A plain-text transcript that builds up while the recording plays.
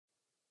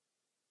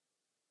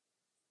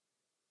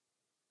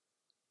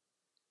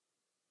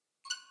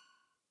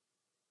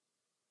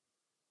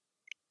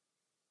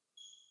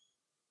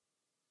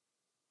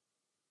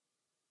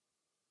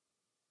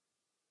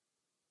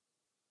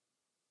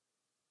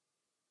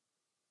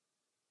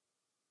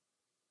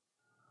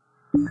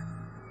Okay,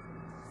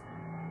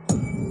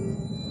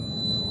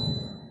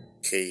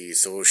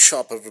 so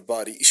shop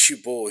everybody, it's your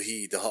boy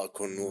he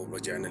TheHardCoreNoob.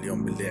 رجعنا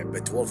اليوم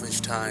بلعبة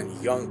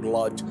Wolfenstein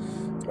YOUNGBLOOD.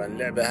 طبعا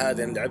اللعبة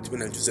هذه أنا لعبت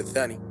منها الجزء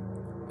الثاني،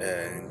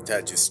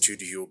 إنتاج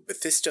استوديو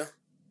بثيستا.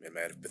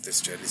 ما يعرف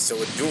بثيستا اللي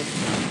سوى الدوم.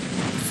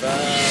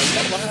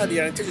 فالمرة هذه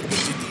يعني تجربة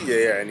جديدة،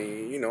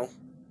 يعني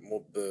مو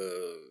ب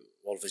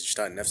Wolfenstein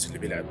نفس اللي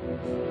بيلعب،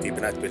 في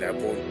بنات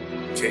بيلعبون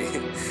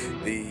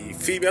the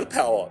female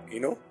power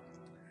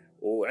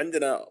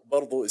وعندنا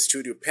برضو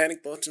استوديو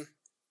بانيك بوتن.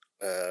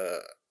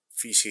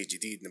 في شيء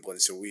جديد نبغى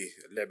نسويه.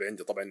 اللعبة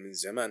عندي طبعا من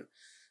زمان،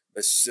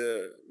 بس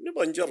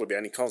نبغى نجرب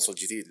يعني كونسول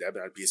جديد.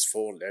 لعبنا على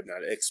PS4، لعبنا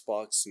على الاكس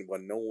بوكس، نبغى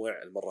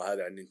ننوع المرة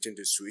هذا على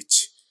نينتندو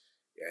سويتش.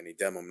 يعني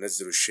دائما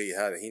منزلوا الشيء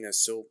هذا هنا،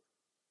 سو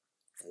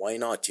واي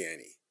نوت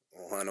يعني.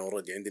 وانا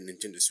اوريدي عندي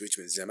النينتندو سويتش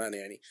من زمان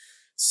يعني،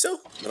 سو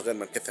من غير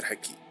ما نكثر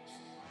حكي.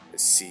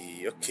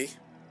 سي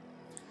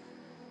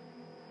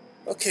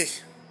اوكي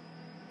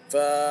ف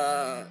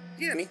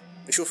يعني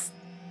نشوف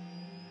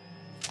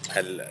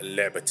هل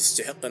اللعبة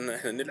تستحق ان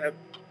احنا نلعب.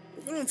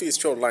 يقولون في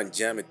ستور لاين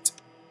جامد،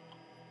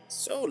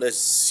 so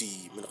let's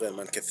see. من غير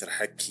ما نكثر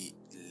حكي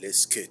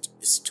let's get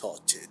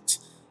started.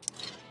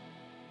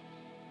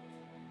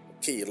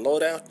 Okay,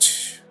 load out.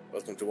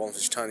 Welcome to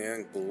Wolfenstein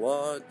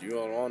YOUNGBLOOD. You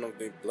are one of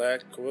the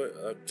Blazkowicz.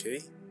 Okay.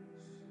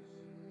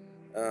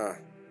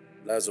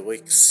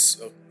 Blazkowicz.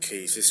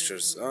 Okay,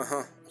 sisters.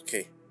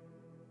 Okay.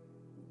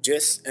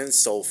 Jess and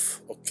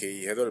Soph.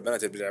 Okay, هذول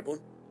البنات اللي بيلعبون.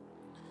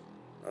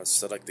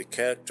 Select the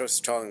character,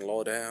 starting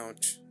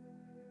loadout.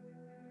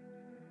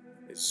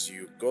 As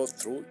you go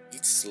through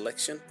each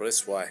selection,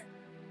 press Y.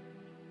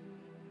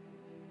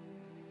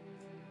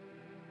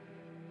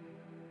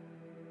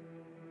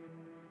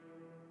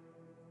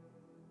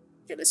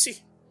 Okay, let's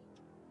see.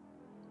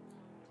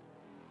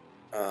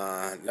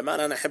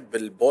 لما أنا أحب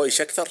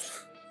البويش أكثر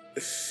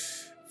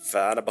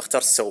فأنا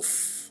بختار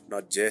سوف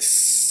not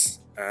Jess.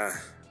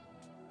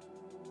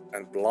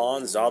 And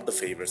blondes are the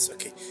favorites.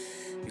 Okay,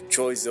 your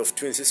choice of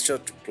twin sister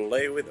to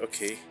play with.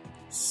 Okay,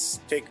 let's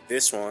take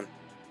this one.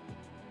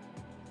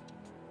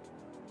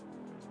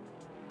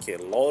 Okay,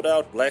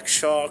 loadout, black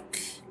shark,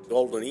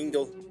 golden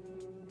eagle.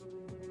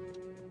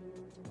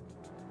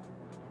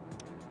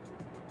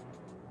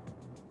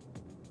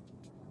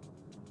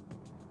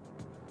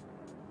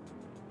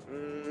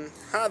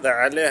 هذا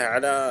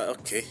على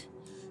اوكي،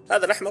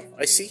 هذا الاحمر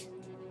I see.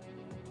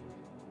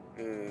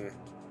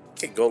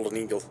 Okay, golden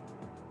eagle.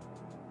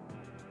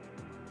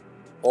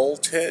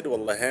 Bolt head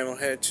ولا hammer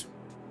head.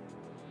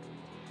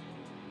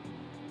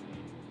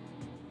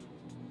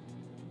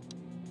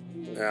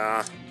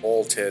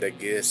 Bolt head I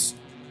guess.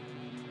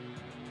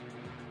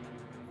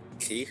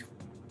 Okay,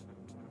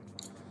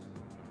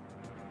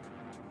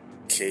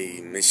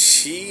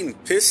 machine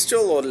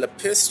pistol ولا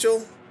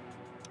pistol.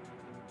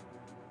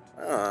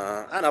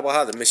 أنا أبغى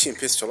هذا machine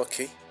pistol.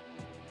 Okay,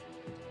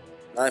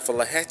 knife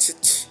ولا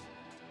hatchet.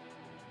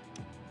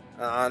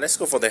 Let's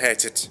go for the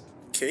hatchet.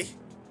 Okay,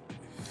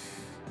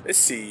 let's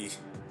see.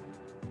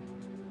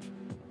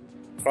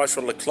 Crush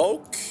ولا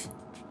cloak.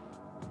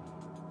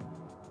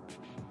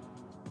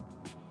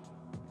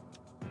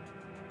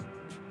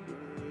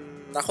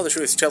 ناخذ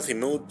شوي stealthy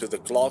mode to the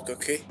clock.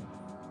 Okay,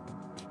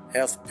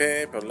 health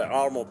pip ولا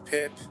armor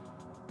pip.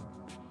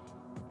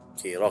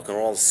 Okay, rock and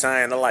roll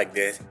sign. I like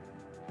that.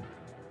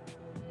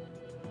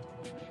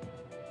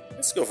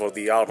 Let's go for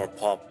the armor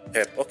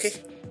pip. Okay,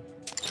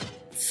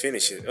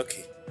 finish it.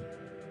 Okay,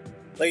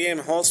 play game,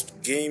 host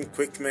game,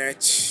 quick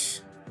match.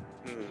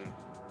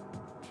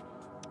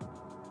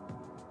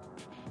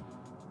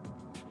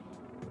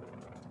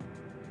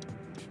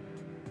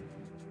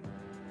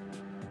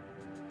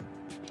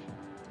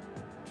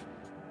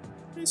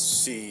 Let's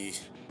see.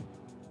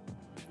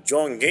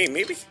 Join game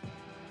maybe?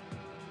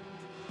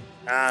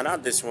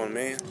 Not this one,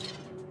 man.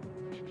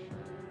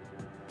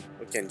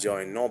 We can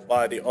join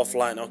nobody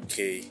offline.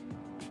 Okay.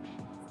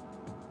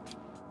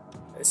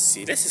 Let's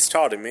see. Let's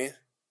start it, man.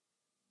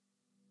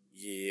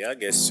 Yeah, I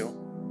guess so.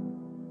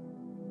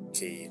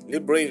 Okay.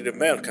 Liberated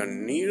America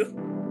near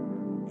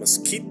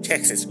Mesquite,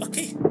 Texas.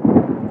 Okay.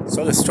 So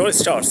the story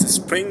starts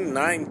spring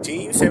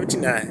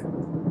 1979.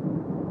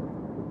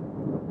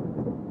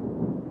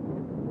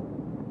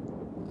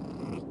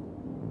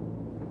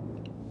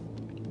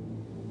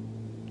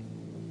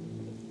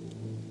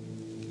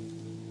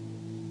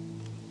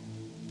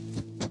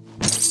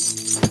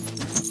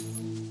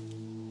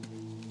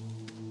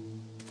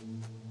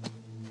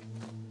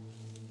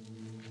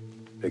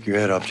 Pick your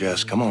head up,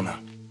 Jess. Come on now.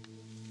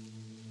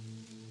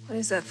 What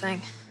is that thing?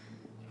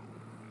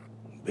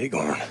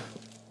 Bighorn.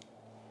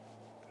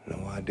 No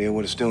idea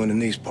what it's doing in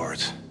these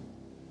parts.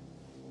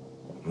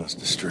 Must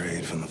have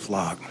strayed from the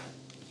flock.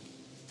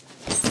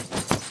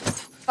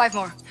 5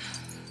 more.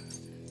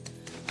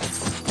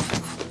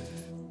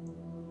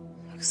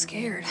 Looks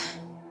scared.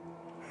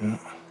 Yeah.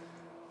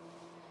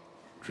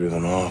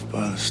 Driven off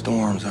by the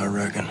storms, I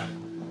reckon.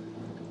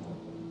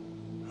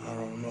 I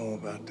don't know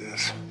about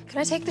this. Can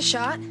I take the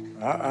shot?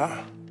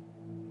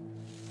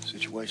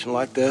 Situation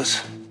like this,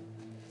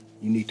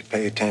 you need to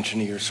pay attention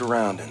to your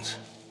surroundings.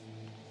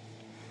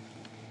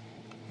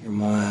 Your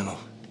mind will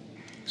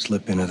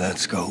slip into that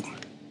scope.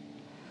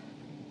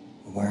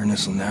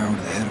 Awareness will narrow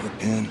to the head of a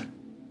pin.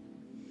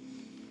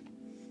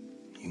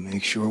 You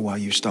make sure while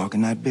you're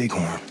stalking that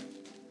bighorn,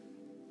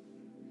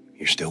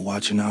 you're still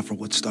watching out for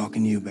what's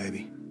stalking you,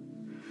 baby.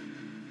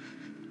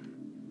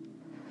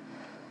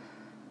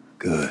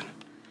 Good.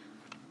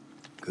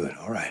 Good,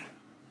 all right.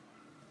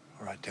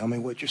 All right, tell me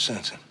what you're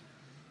sensing.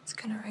 It's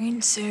gonna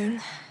rain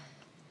soon.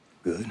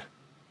 Good.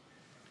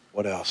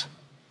 What else?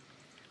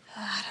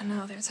 I don't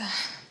know. There's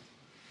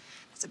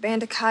a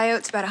band of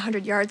coyotes about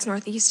 100 yards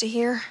northeast of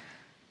here.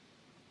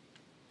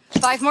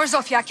 5 more,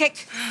 Zofia.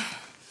 Kick!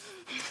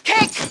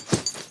 Kick!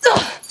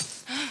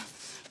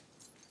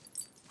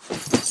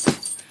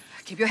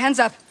 Keep your hands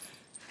up.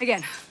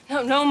 Again.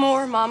 No, no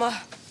more,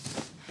 Mama.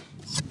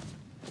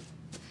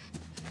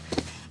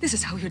 This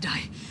is how you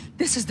die.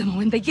 This is the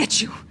moment they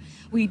get you.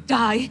 We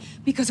die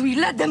because we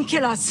let them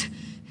kill us.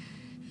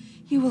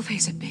 You will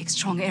face a big,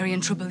 strong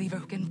Aryan true believer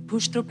who can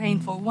push through pain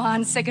for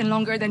 1 second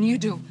longer than you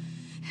do.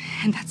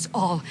 And that's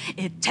all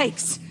it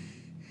takes.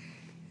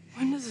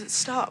 When does it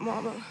stop,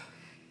 Mama?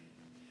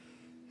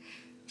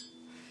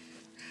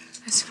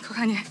 Listen,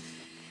 kochanie,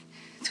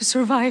 to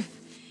survive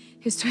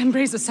is to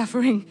embrace the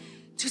suffering,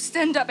 to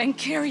stand up and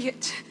carry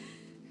it.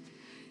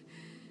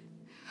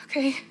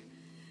 Okay?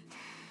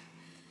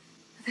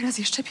 Teraz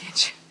jeszcze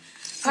 5.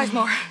 5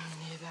 more.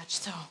 Nie bać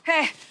to.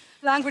 Hey,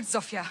 language,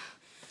 Zofia.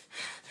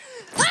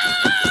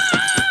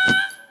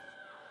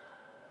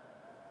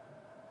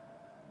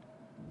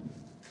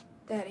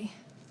 Daddy.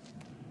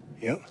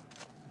 Yep.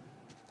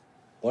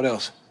 What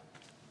else?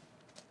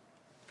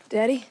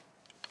 Daddy?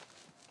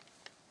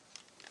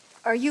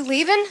 Are you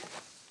leaving?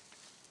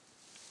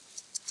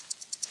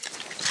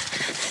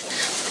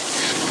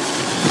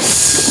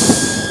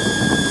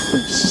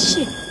 Holy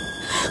shit.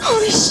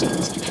 Holy shit.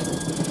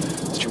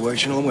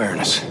 Situational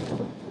awareness.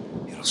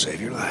 It'll save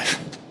your life.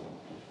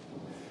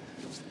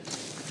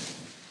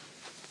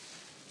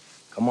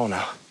 Come on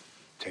now.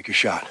 Take your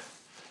shot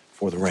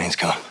before the rains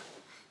come.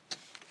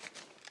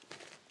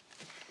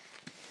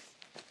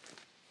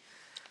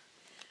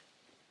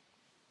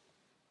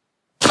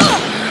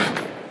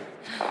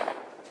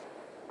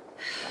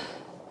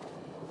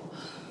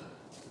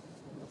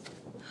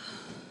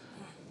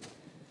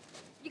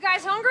 You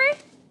guys hungry?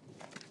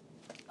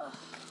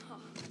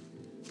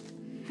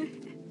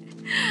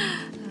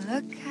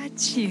 Look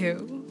at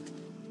you.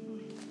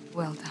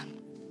 Well done.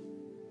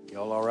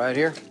 Y'all all right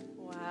here?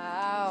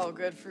 Wow,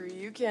 good for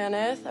you,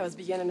 Kenneth. I was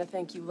beginning to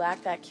think you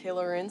lacked that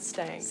killer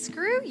instinct.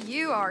 Screw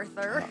you,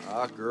 Arthur.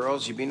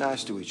 Girls, you be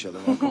nice to each other.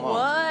 Now, come on.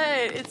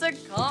 What? It's a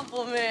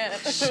compliment.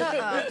 Shut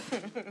up.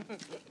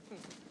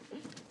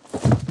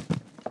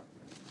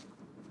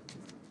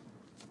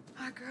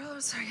 Our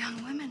girls are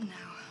young women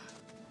now.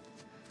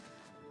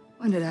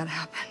 When did that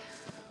happen?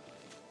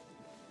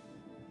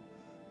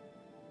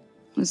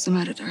 What's the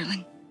matter,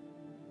 darling?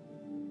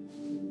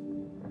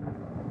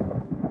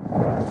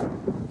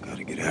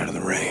 Gotta get out of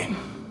the rain.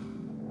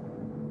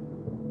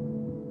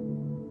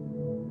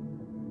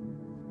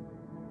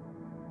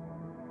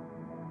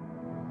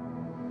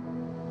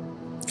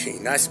 Okay,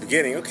 nice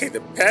beginning. Okay,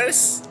 the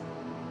Paris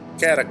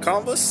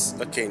catacombs.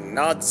 Okay,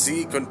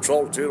 Nazi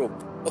control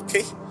Europe.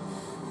 Okay.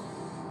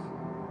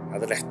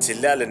 هذا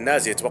الاحتلال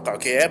النازي اتوقع.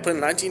 اوكي ابريل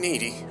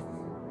 1980.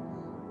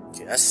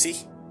 اوكي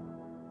اسي.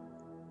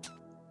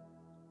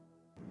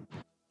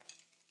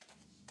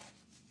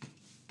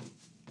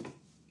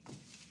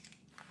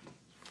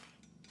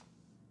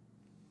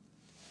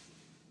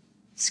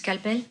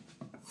 Scalpel?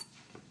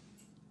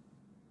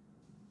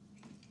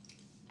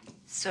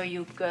 So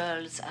you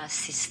girls are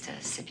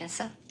sisters, c'est bien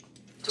ça?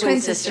 Twin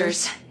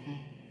sisters.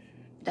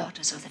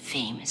 Daughters of the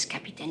famous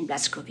Captain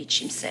Blazkowicz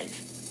himself.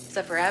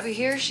 Except for Abby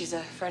here, she's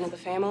a friend of the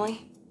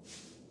family.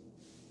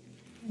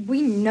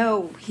 We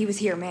know he was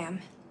here,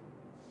 ma'am.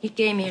 He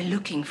came here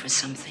looking for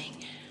something,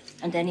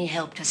 and then he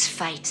helped us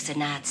fight the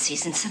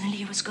Nazis, and suddenly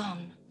he was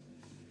gone.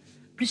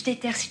 Plus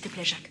d'éther, s'il te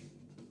plaît, Jacques.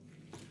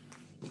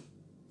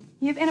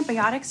 You have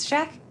antibiotics,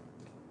 Jack?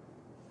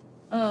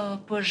 Oh,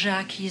 poor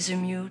Jacques, he's a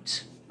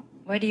mute.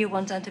 Why do you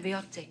want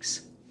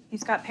antibiotics?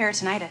 He's got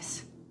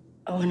peritonitis.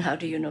 Oh, and how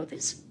do you know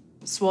this?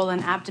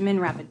 Swollen abdomen,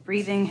 rapid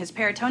breathing. His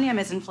peritoneum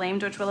is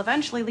inflamed, which will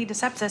eventually lead to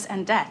sepsis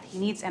and death. He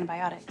needs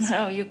antibiotics.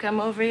 Oh, you come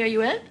over here,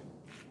 you help?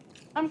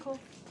 I'm cool.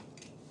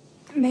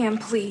 Ma'am,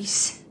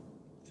 please.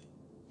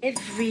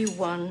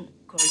 Everyone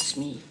calls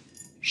me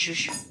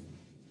Juju.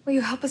 Will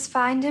you help us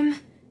find him,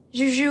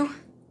 Juju?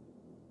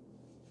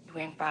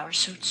 Wearing power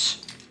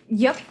suits.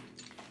 Yep.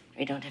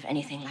 We don't have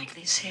anything like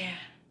this here.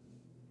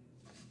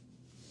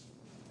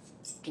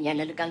 Can you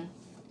handle a gun?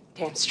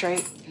 Damn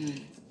straight.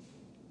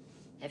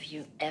 Have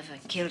you ever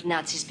killed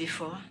Nazis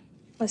before?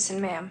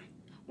 Listen, ma'am.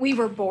 We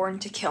were born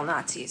to kill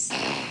Nazis.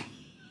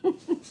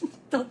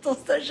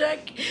 T'entends ça,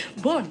 Jacques?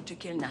 Born to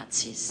kill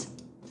Nazis.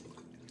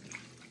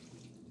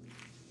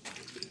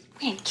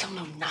 We ain't kill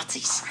no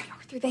Nazis. All right,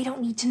 Arthur, they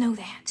don't need to know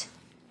that.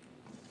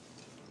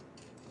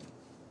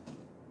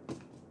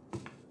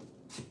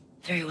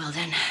 Very well,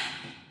 then.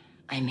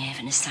 I may have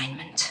an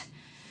assignment.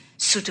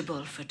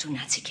 suitable for two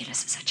Nazi killers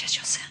such as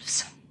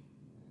yourselves.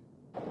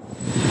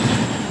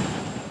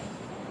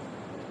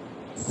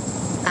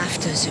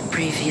 After the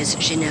previous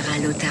General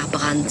Lothar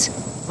Brandt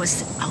was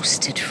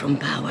ousted from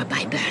power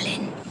by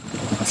Berlin,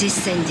 they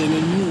sent in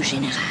a new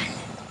general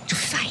to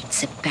fight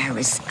the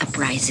Paris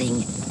uprising.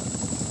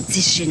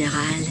 This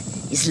general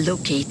is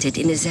located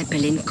in a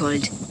zeppelin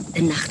called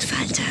the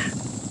Nachtfalter.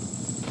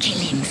 Kill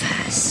him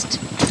first.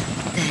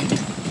 Then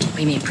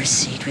we may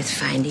proceed with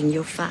finding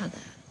your father.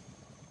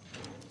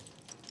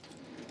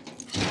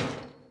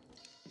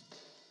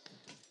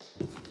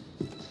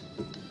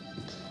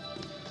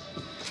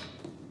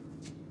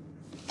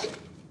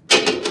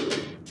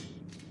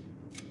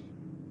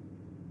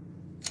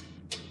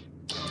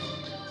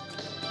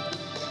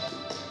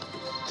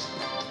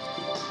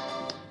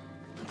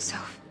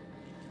 Soph.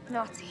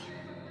 Nazi.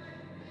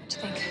 What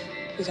you think?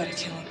 We gotta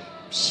kill him.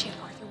 Shit,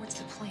 Arthur, what's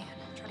the plan?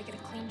 Try to get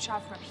a clean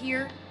shot from up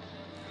here?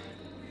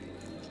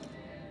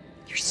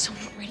 You're so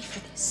not ready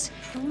for this.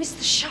 You'll miss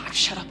the shot.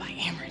 Shut up, I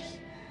am ready.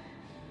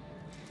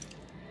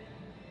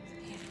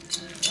 Yeah,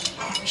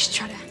 we should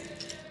try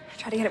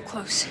to get up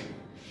close.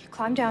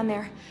 Climb down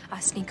there.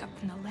 I sneak up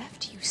from the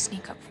left, you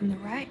sneak up from the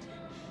right.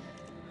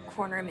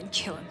 Corner him and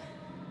kill him.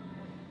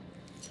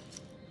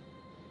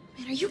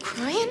 Man, are you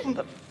crying? I'm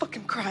not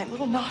fucking crying. A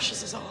little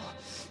nauseous is all.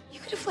 You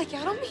could have flaked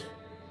out on me.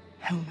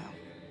 Hell no.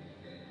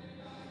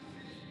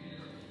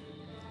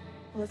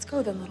 Well, let's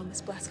go then, little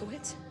Miss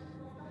Blazkowicz.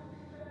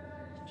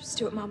 Just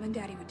do what Mom and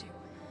Daddy would do.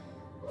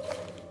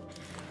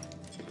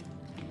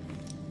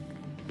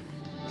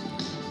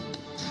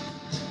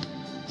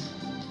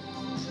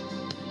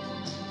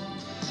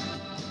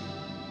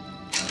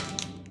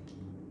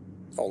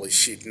 Holy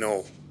shit,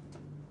 no.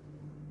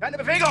 Keine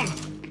Bewegung!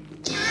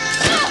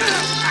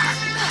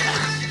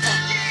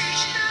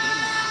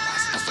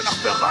 Was hast du noch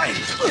bereit?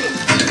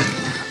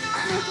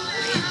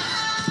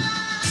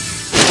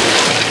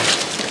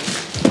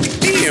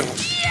 Damn!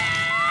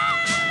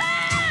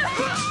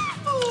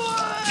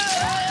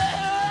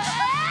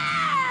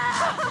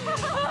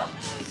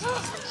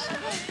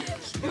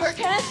 You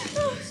okay?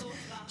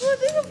 I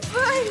think I'm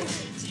fine.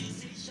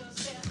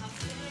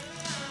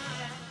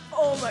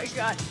 Oh my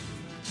god.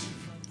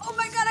 Oh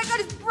my god, I got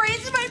his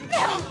brains in my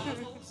mouth.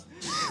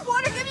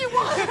 Water, give me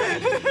water.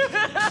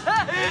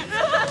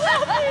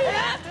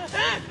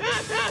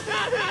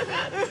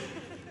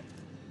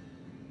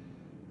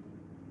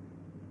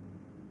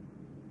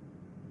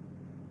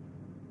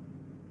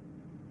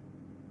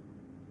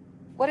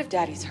 What if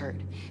Daddy's hurt?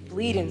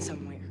 Bleeding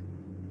somewhere.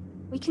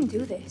 We can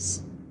do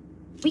this.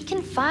 We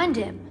can find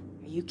him.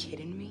 Are you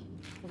kidding me?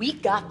 We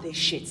got this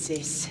shit,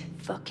 sis.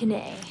 Fucking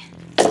A.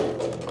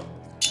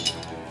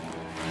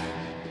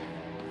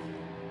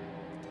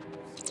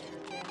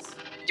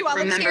 Do I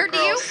look Remember, scared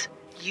girls,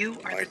 you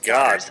are My the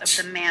daughters God.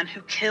 of the man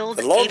who killed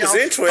The longest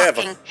Adolf intro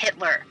ever. fucking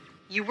Hitler.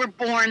 You were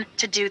born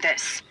to do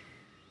this.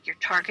 Your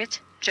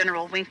target,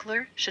 General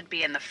Winkler, should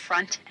be in the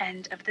front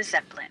end of the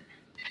Zeppelin.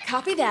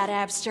 Copy that,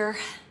 Abster.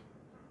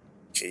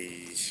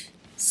 اوكي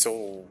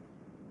سو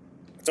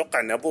اتوقع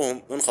ان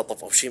ابوهم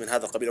انخطف او شيء من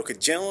هذا القبيل. اوكي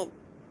جنرال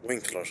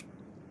وينكلر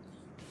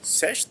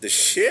search the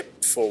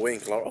ship for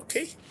Winkler.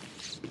 اوكي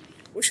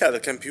وش هذا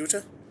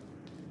الكمبيوتر؟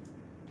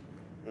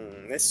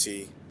 let's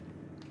see.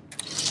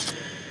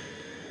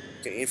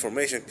 Okay,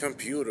 information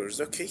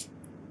computers. اوكي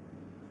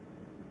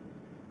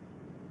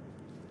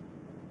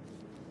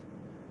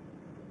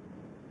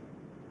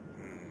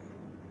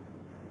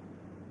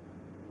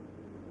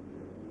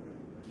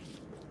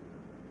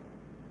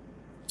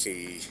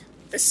اوكي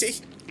let's see.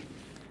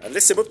 أنا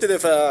لسه مبتدئ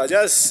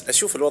فجالس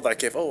اشوف الوضع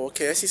كيف. اوه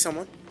اوكي I see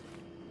someone.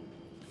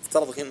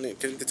 افترض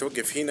انك انت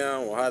توقف هنا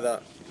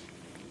وهذا.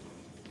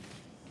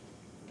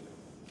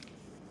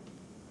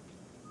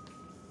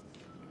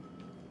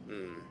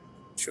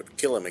 should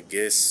kill him I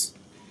guess.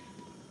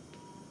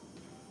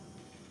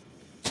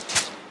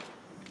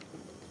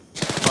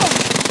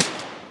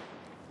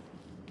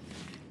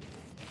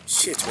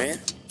 Shit man.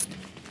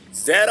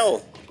 Is that all?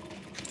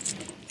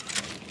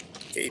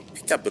 Okay,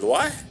 pick up the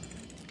what?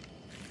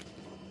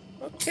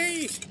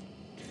 Okay.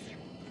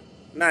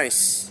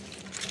 Nice.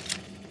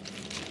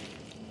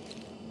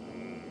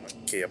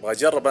 اوكي ابغى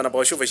اجرب انا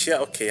ابغى اشوف اشياء.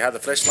 اوكي هذا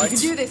فلاش You can لايت.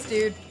 do this,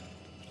 dude.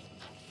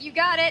 You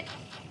got it.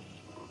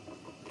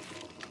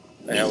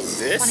 The hell is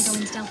this? Want to go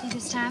in stealthy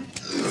this time?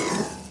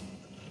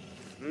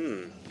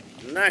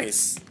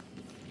 Nice.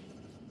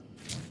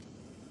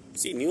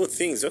 See new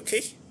things.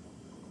 Okay.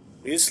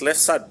 Use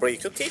left side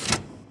brake. Okay.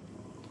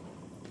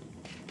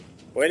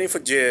 Waiting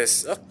for Jess.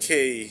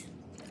 Okay.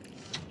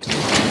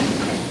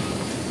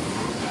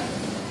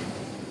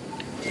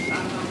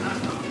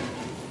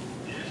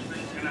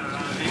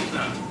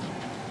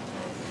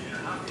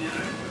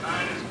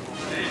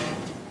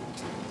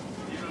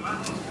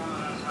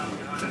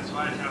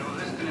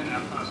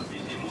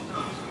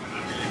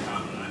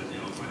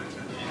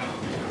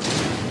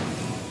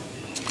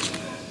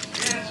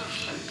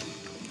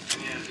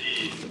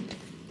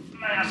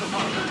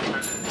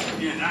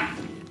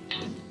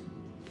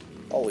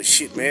 Holy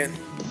shit, man.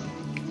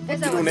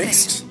 What to do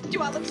next? Do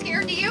I look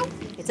scared to you?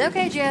 It's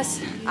okay, Jess.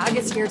 I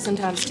get scared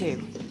sometimes too.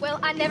 Well,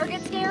 I never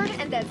get scared,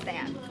 and that's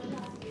that.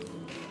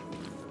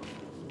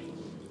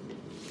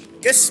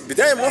 يس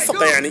بداية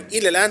موفقة يعني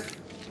إلى الآن.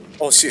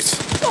 Oh shit.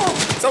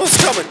 Someone's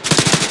coming.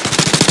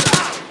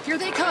 Here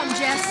they come,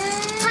 Jess.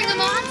 Bring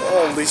them on.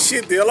 Holy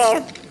shit, the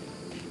alarm.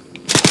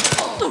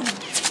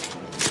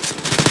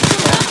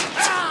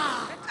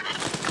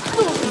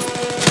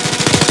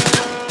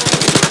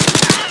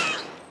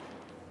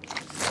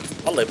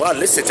 الله يبغى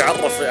لسه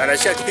يتعرف على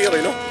أشياء كثيرة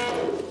you know.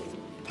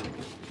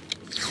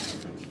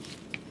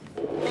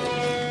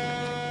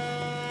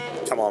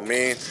 Come on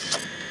man.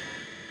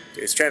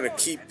 Okay, he's trying to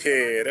keep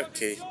it.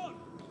 Okay.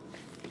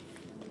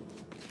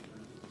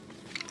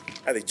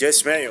 هذه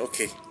جيس معي.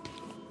 اوكي.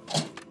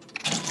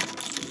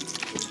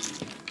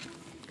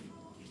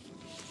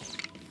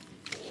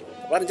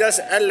 وانا جالس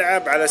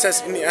العب على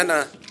اساس اني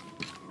انا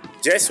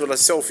جيس ولا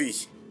سوفي.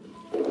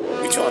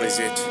 Which one is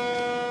it?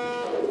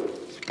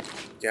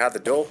 You have the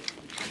door.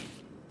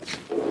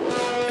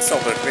 It's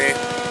open me.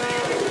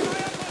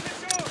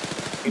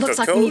 Looks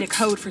like we need a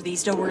code for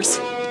these doors.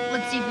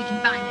 Let's see if we can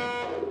find it.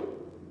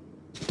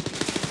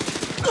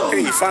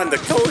 Okay, you find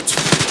the code.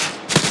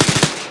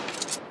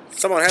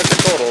 Someone has the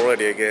code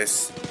already, I guess.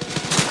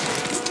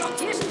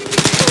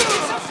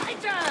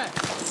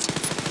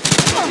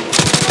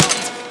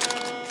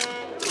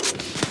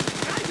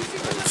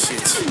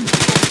 Shit.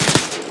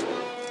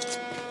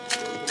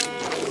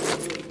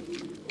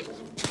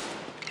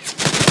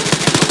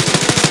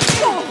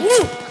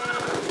 Woo!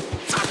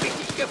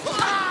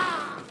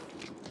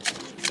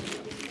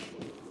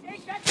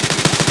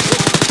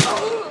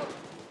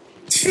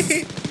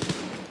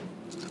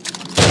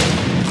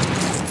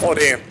 Oh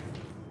damn.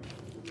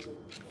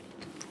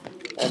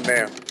 Oh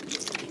man.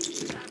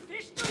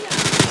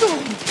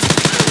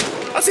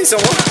 I see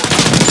someone.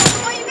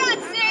 What you got,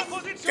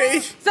 sis? Okay.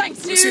 Thanks,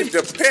 dude. Receive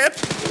the pep.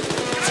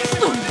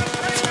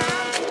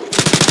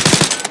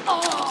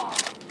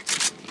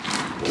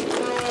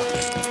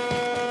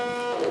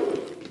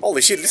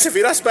 Holy shit, listen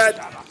في ناس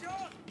بعد.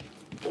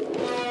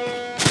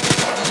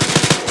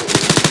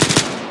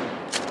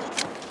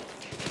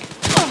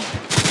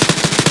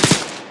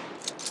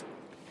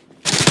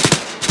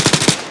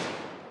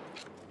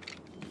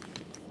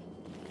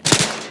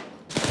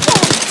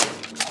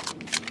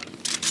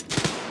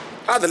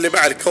 هذا اللي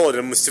بعد الكود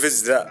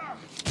المستفز ذا.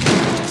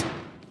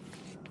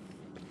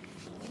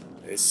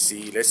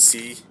 Let's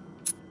see.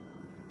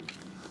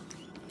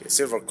 Okay,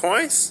 silver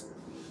coins.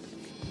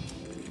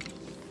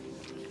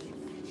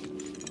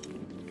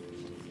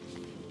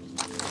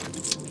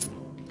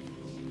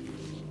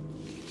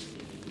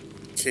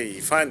 Okay,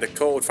 find the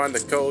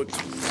code.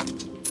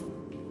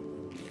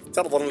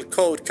 ترى ان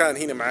الكود كان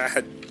هنا مع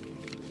احد.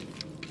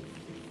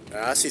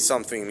 I see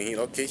something in here.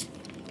 Okay,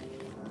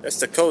 that's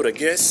the code, I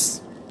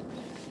guess.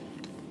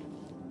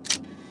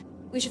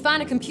 We should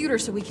find a computer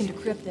so we can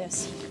decrypt this.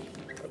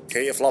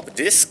 Okay, a floppy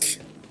disk.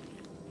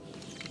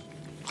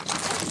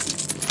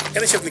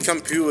 Can I check the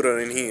computer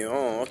in here?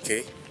 Oh,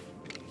 okay.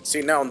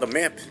 See now on the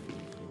map.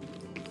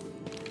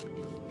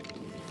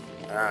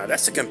 Ah,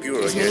 that's the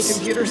computer, I guess.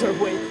 Computers are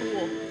way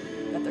cool.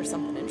 Bet there's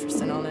something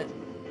interesting on it.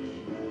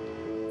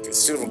 Okay,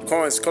 silver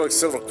coins. Collect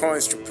silver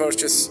coins to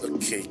purchase.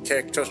 Okay,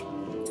 character.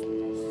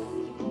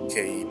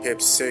 Okay, pep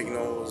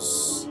signals.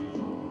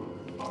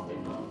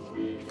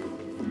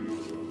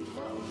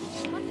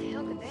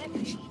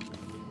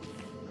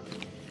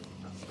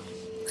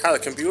 هذا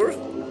كمبيوتر.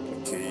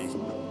 اوكي.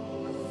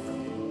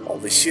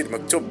 Holy shit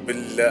مكتوب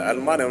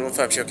بالألماني وما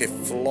فاهم شيء. اوكي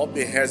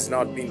floppy has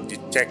not been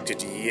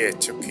detected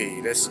yet.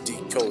 Okay, let's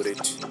decode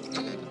it.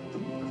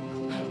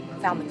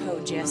 Found the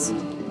code, Jess.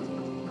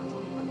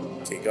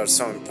 Okay, got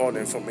some important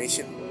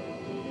information.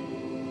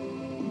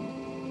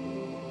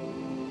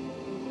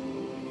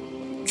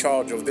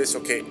 Charge of this.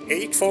 Okay,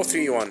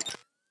 8431.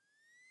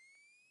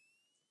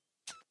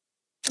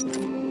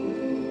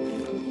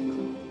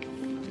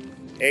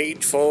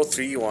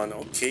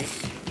 Okay.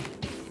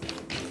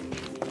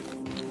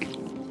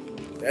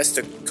 That's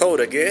the code,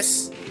 I guess.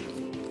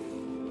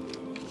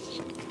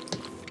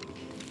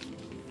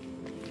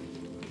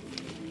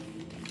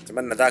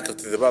 أتمنى ذاكرة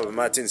الذبابة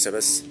ما تنسى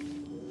بس.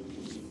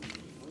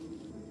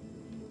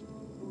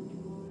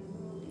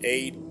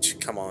 8,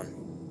 come on.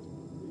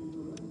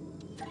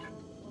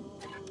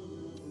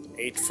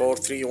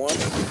 8431.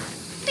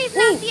 These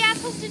nasty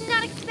assholes did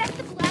not expect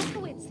the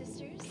Blazkowicz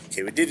sisters.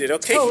 Okay, we did it.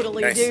 Okay.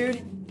 Totally, nice.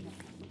 dude.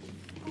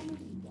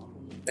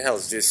 The hell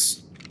is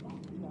this?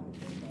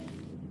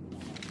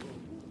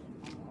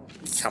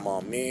 Come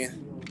on, man.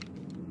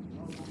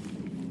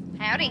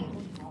 Howdy.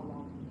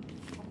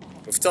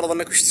 مفترض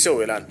انك وش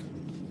تسوي الان؟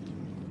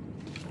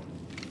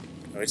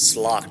 Oh, it's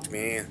locked,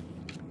 man.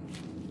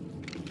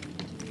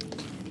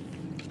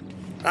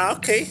 Ah,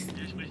 okay.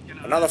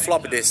 Another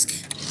floppy disk.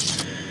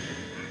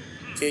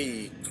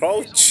 Okay,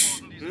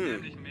 crouch.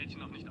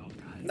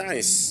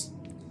 Nice.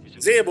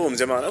 زي ابوهم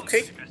زمان.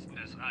 Okay.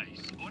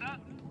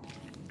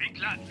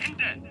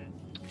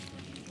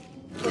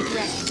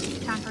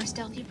 Time for a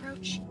stealthy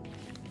approach.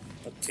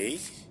 Okay.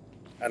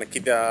 أنا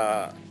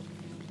كده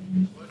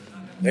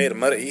غير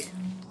مرئي.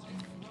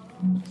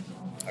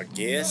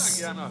 guess.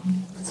 Ja, gerne. Aber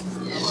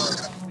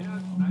mehr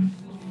als eins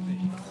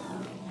nicht.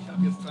 Ich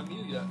habe jetzt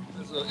Familie,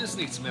 also ist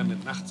nichts mehr mit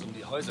nachts um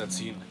die Häuser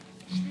ziehen.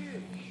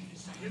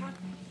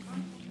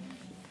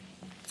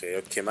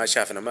 اوكي ما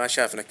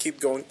شافنا keep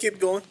going.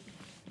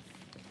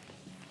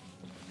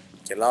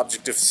 Okay, the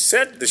objective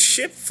set the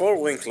ship for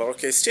Winkler.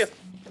 Okay, still.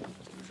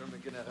 Schon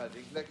mit General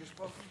Winkler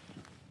gesprochen?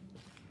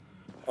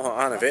 Oh,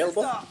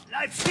 unavailable.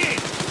 Bleib stehen!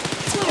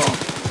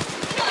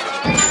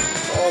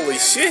 Holy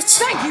shit!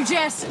 Thank you,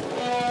 Jess!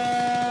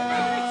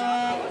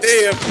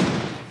 Damn!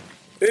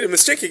 Made a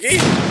mistake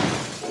again.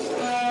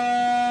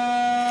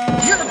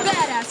 You're a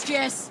badass,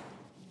 Jess!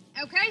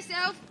 Okay,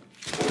 Soph.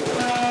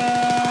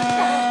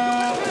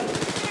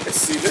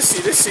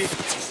 Let's see.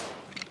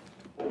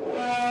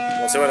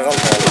 سوينا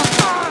غلطة والله.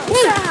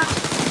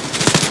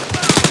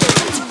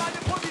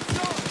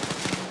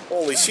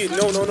 Holy shit,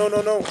 no.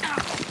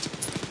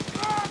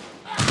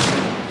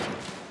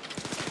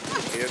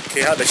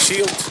 Okay, هذا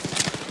الشيلد.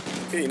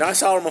 Okay,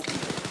 nice armor.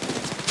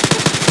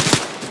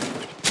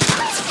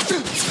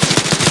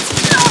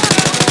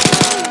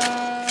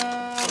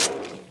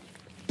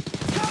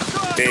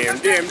 Damn.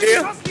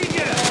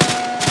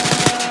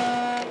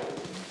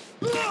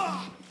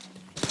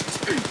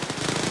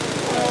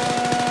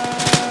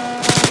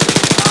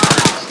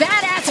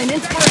 Badass and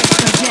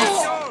inspirational, Jess!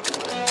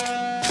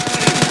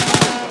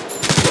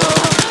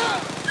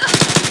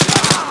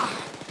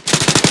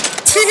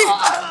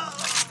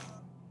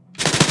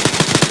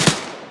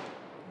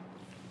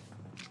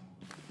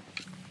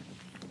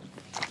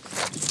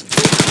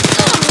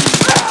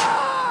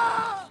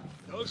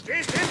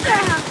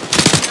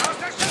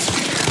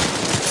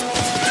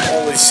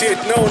 Holy shit,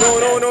 no.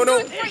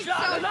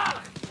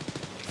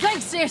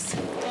 Thanks, sis!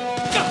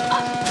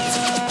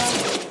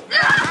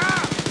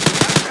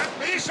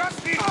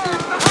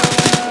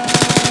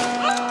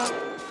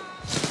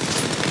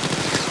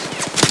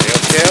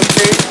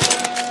 Okay.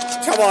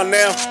 Come on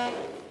now.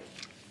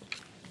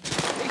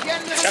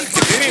 يا أخي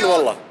كثيرين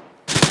والله.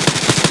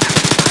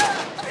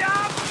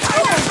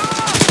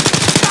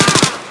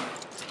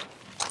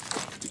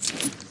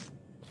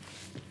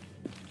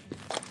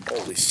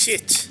 Holy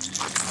shit.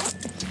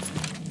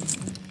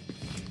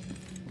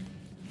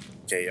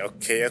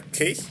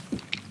 اوكي.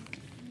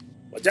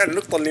 رجعنا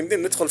النقطة اللي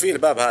يمدينا ندخل فيه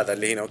الباب هذا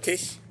اللي هنا. اوكي.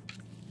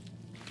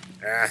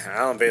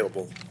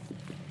 unavailable.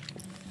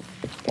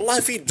 والله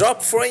في دروب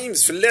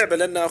فريمز في اللعبة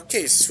لأنه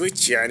اوكي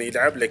سويتش يعني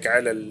يلعب لك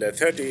على ال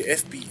 30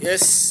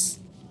 FPS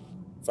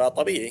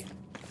فطبيعي.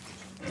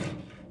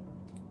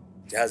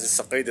 جهاز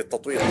الصقيد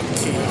التطوير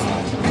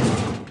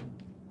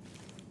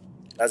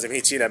لازم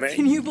هي تشيلها معي.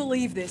 Can you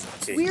believe this?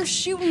 We're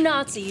shooting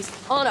Nazis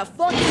on a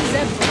fucking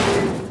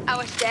Zeppelin. I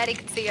wish Daddy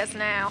could see us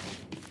now.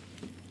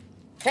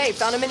 Hey,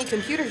 found a mini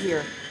computer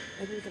here.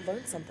 Maybe we could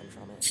learn something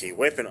from it. Okay,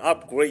 weapon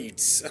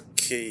upgrades.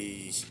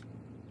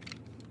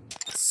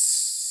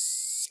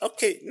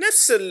 Okay,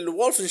 نفس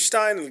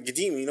الولفنشتاين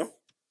القديم, you know.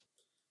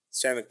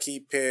 Channel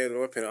keypad,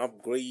 weapon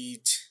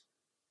upgrade.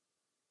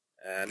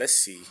 Let's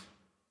see.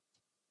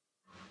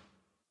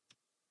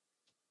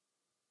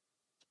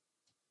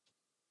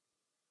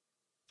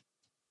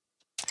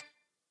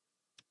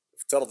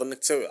 افترض انك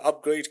تسوي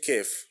upgrade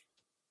كيف؟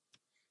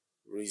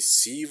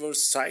 receiver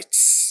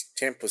sights,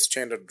 tempo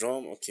standard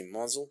drum, okay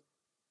muzzle.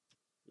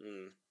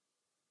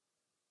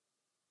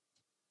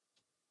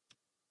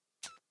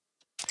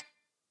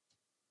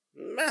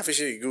 ما في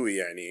شيء قوي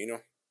يعني, you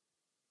know.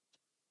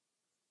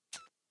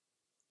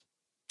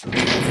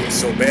 Okay,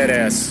 so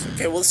badass.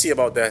 Okay, we'll see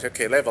about that.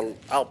 Okay, level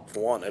up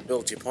 1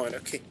 ability point.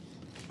 Okay.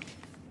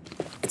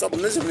 طب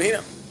ننزل من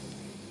هنا.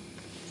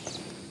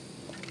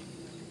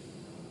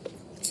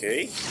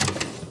 Okay.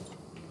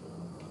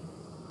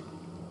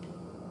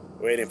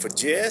 Waiting for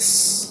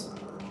Jess.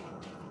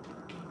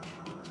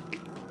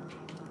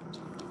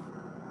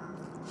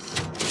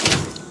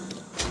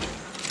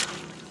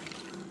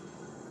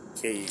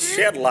 Okay,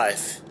 shared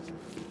life.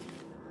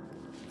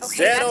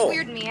 Okay, that's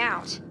weirding me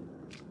out.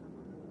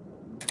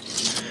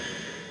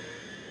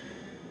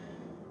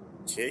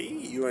 Okay,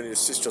 you and your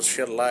sister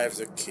share lives.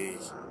 Okay.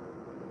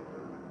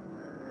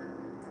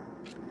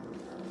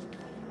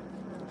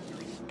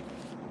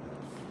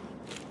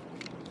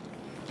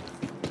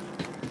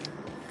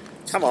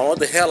 Come on, what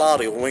the hell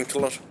are you,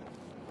 Winkler?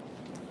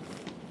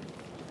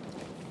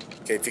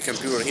 Okay, في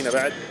كمبيوتر هنا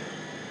بعد.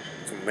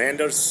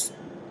 Commanders.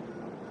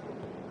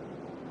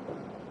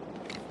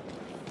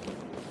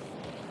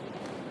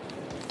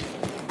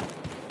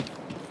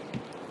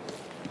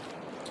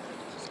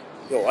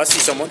 Yo, I see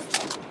someone.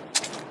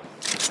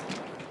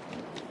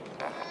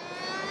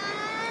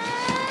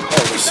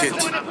 Holy shit.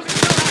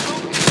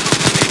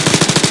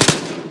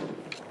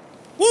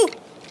 Woo!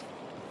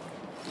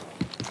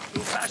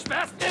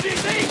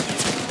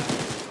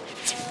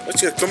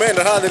 وش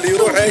الكوماندر هذا اللي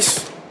يروح ايش؟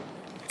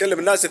 يكلم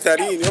الناس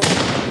الثانيين يوم.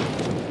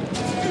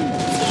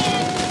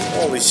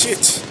 Holy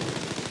shit.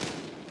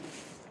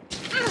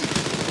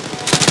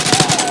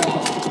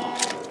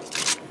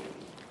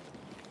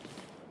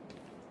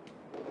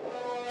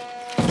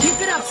 Keep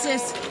it up,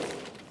 sis.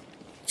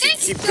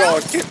 Keep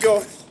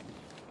going.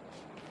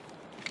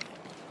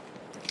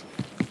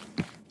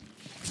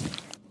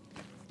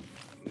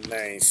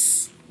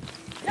 نايس.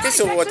 اوكي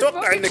سو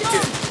اتوقع انك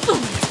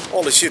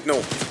والله شيت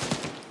نو.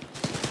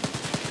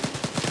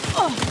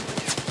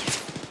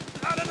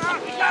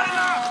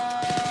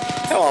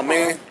 تمام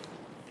مان.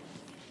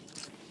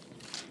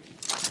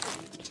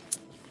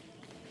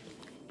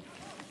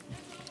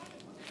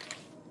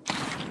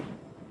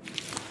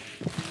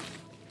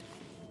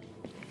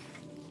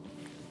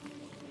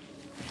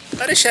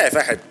 أنا شايف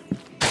أحد.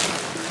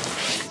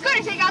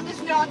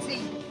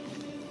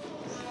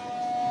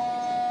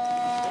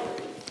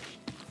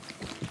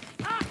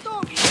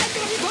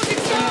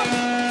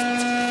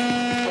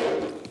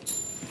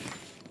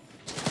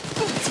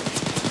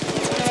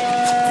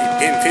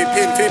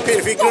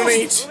 في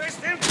grenade.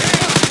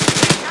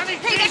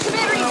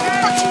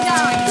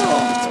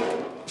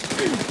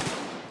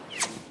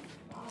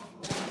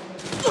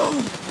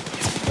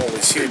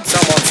 Holy shit!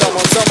 Someone!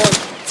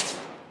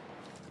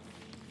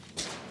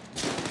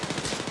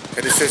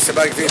 Er ist jetzt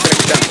dabei gewesen,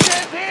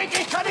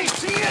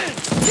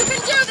 You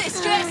can do this,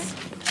 Jess!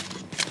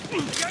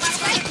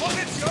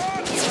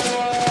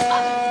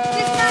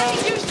 This man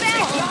is your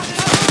back!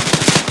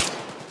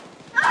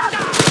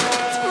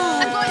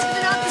 I'm going to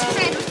the Nazi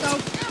commando,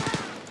 Soph.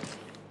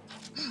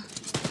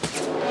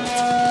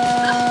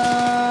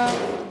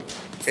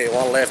 Okay,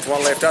 one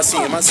left. I see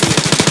him.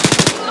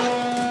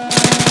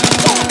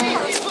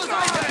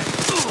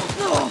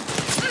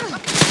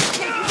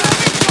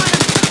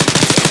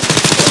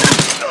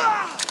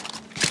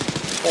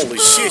 Holy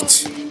shit!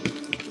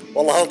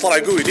 والله هذا طلع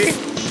قوي دي.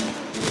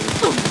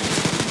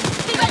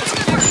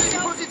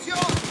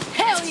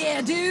 Hell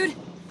yeah, dude!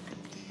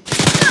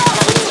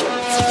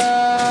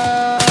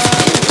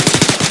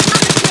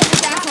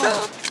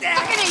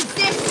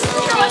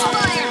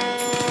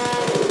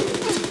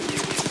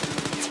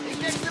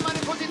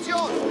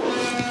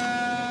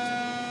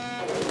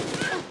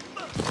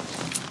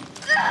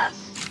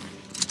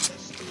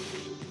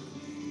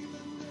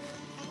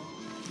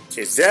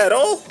 Is that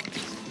all?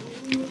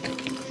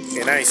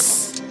 Okay,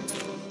 nice.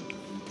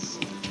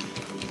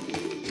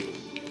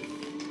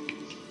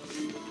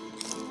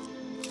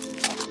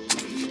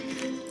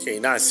 Okay,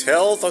 nice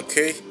health.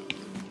 Okay.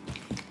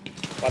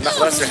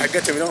 ناخذ الأسلحة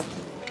حقتهم you know.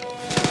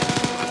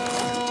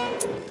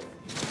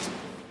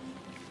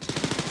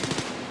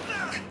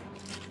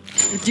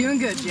 You're doing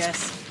good, Jess.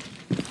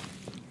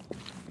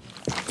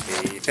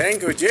 Okay,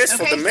 thank you, Jess,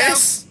 for the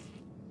mess.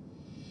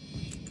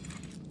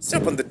 Let's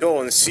open the door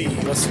and see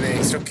what's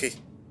next. Okay.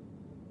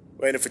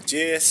 Waiting for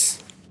Jess.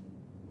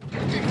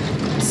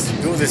 Let's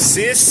do the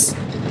sis.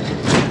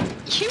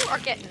 You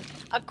are getting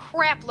a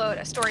crap load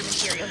of story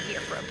material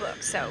here for a book,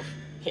 so.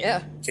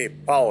 Yeah. Okay,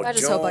 Paul, I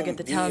just hope I get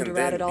the time to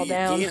write it all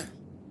down.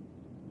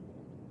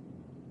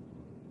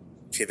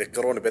 Okay,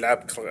 ذكروني بألعاب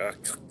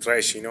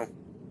كراش you know.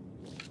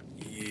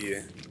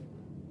 Yeah.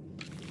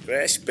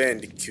 Crash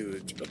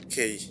Bandicoot.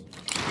 Okay.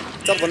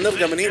 ترضى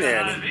نرجع من هنا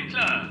يعني.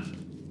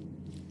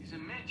 Diese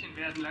Mädchen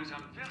werden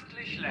langsam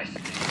wirklich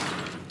lästig.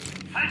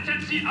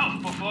 Haltet sie auf,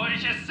 bevor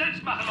ich es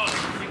selbst machen muss,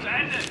 die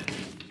Kleine!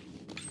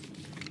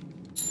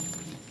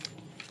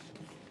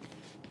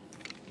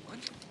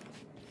 Und?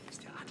 Ist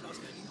der Adler aus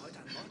Berlin heute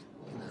an Bord?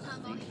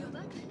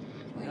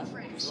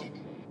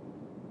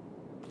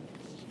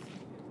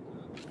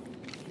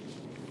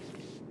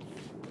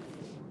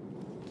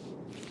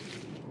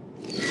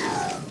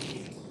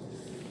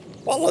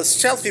 والله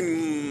الشالفي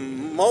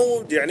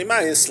مود يعني ما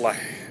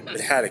يصلح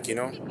بالحالك you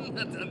know.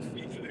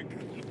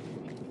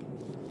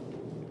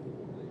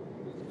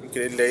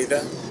 يمكن إلا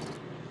إذا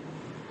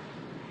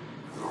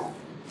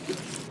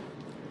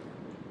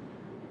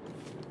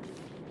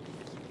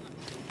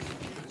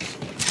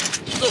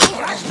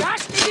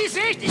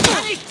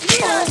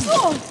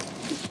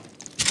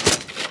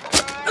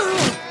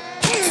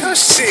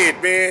shit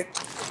man.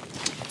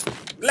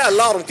 لا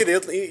الارم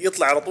كذا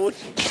يطلع على طول.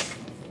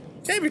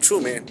 Can't be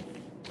true man.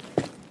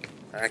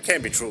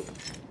 Can't be true.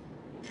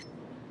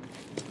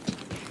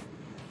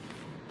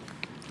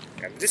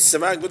 يعني لسه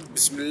ما قلت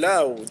بسم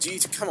الله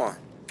وجيت كمان.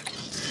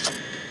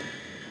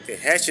 Okay,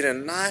 hatchet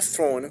and knife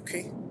thrown.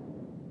 Okay.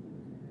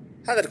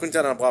 هذا اللي كنت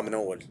أنا أبغاه من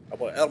أول.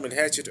 أبغى أرمي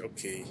الهاتشت.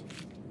 Okay.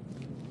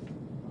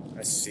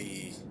 Let's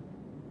see.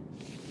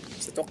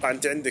 أتوقع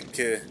أنت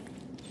عندك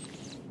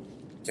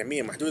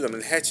كمية محدودة من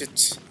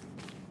الهاتشت.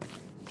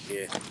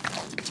 Yeah.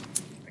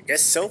 I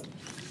guess so.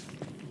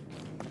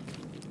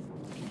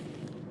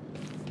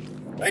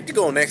 Where to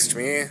go next,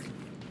 man?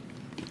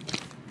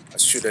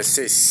 Should I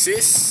say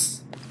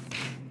sis?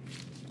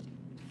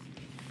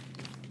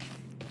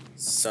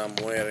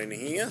 Somewhere in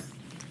here?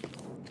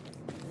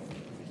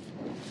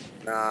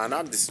 Nah,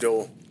 not this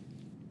door.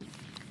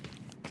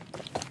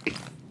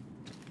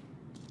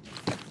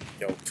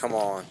 Yo, come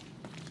on.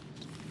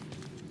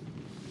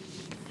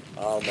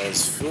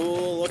 Almost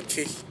full.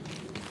 Okay.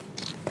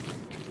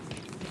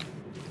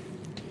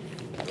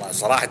 والله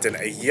صراحة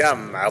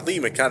أيام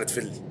عظيمة كانت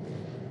في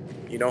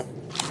you know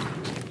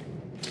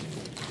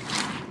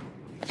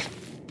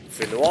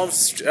في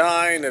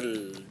الوولفنشتاين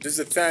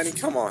الجزء الثاني.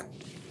 come on.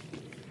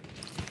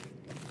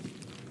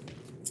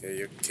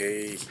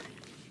 Okay.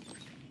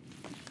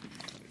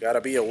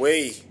 Gotta be a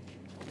way.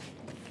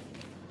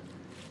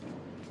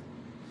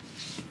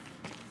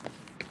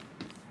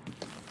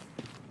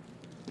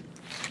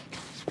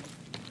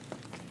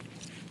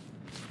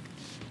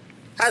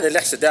 هذا اللي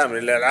يحصل دائما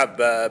الالعاب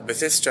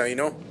بثيستا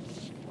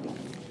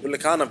يقول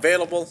لك انا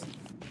افيلبل،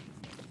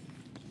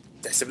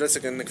 تحسب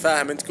نفسك انك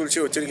فاهم انت كل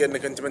شيء وتلقى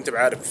انك انت ما انت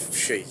بعارف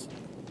شيء.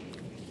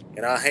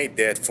 And I hate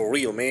that for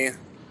real, man.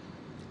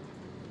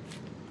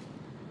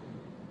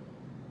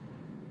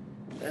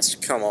 Let's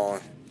come on.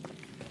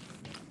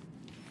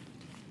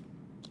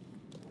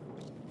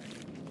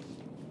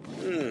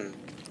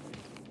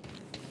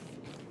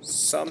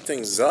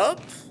 Something's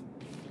up.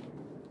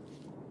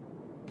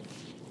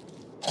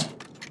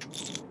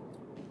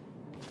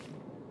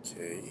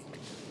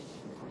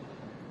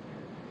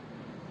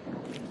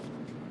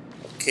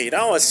 Okay,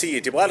 now I see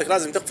it. يبغالك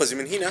لازم تقفزي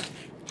من هنا.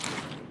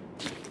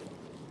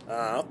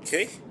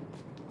 اوكي.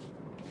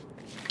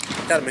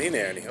 كان من هنا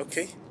يعني.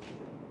 اوكي.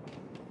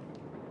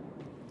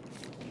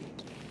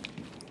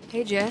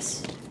 Hey,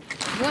 Jess.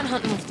 You went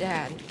hunting with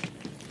Dad.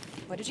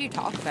 What did you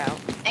talk about?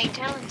 Hey,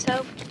 telling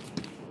Soph.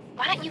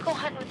 Why don't you go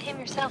hunting with him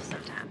yourself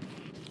sometime?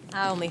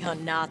 I only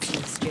hunt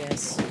Nazis,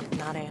 Jess,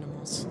 not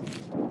animals.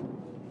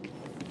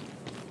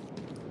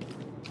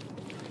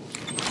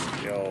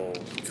 Yo,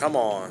 come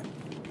on.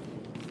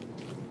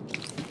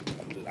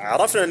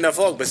 عرفنا انه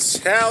فوق بس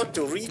how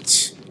to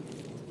reach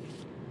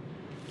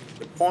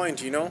the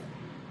point,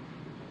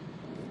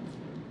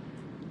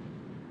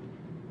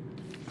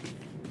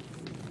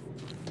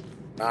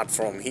 Not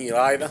from here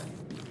either.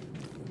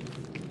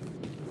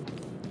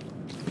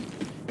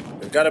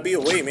 There's gotta be a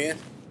way, man.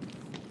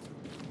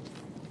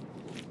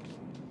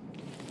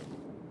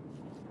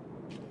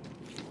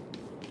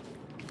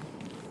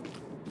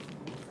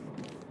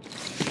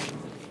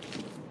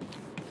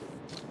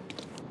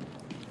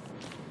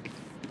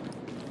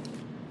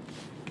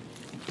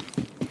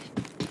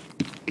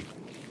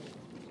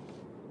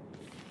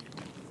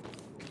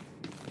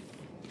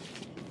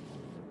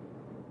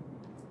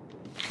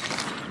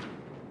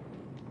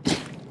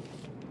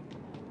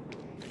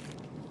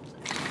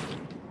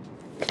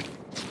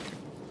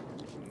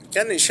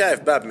 كأني شايف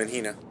باب من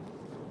هنا.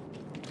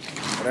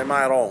 Or am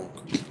I wrong?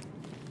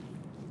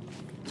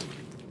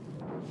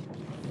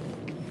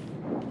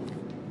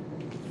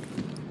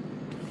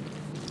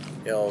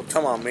 Yo,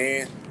 come on,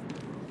 man.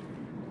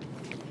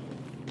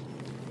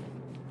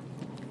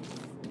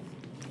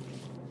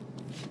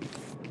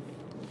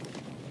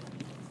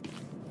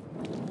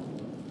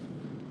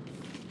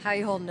 How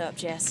you holding up,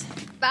 Jess?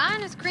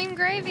 Fine as cream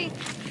gravy.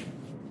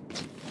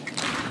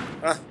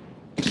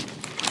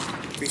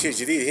 في شيء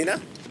جديد هنا؟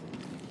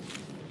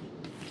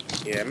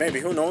 Yeah, maybe,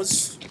 who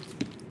knows?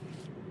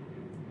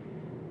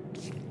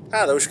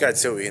 هذا وش قاعد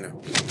تسوي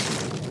هنا؟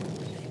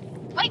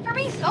 Wait for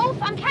me,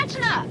 Soph. I'm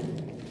catching up.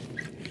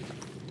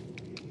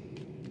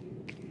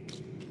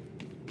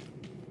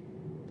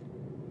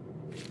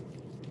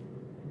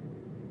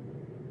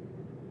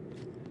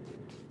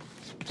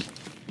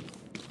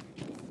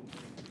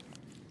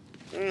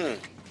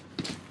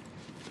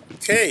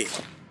 Okay.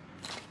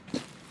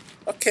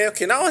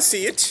 Okay, now I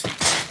see it.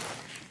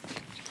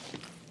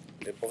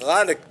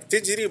 يبغالك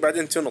تجري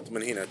وبعدين تنط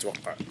من هنا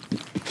اتوقع.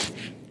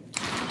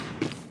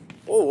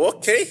 Oh,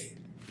 okay.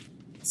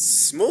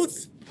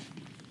 Smooth.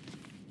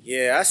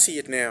 Yeah, I see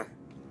it now.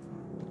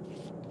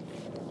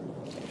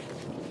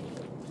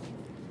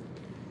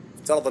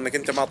 افترض انك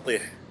انت ما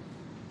تطيح.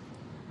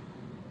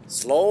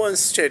 Slow and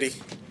steady.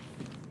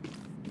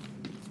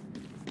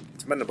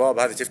 اتمنى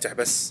البوابة هذه تفتح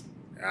بس.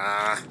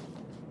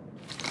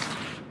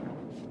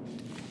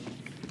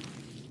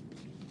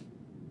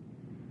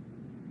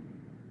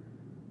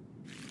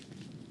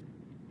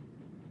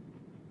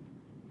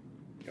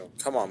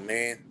 Come on,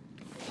 man.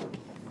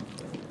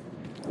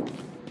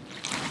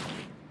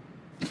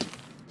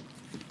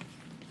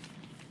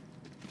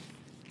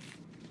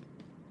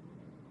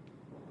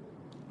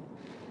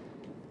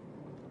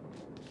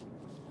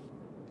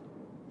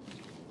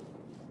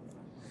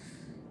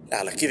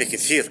 لا كذا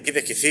كثير كذا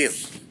كثير.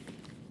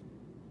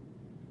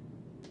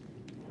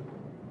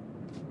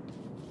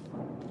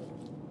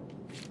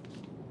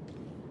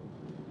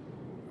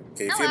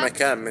 اوكي في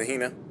مكان من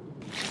هنا.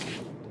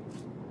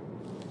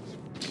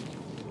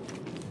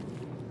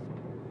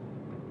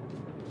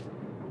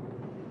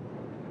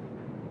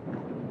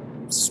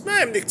 بس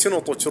ما يمديك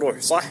تنط وتروح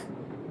صح؟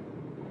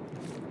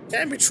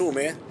 تعمل شو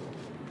مين؟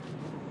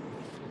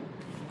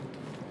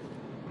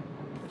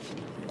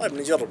 طيب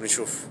نجرب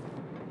نشوف.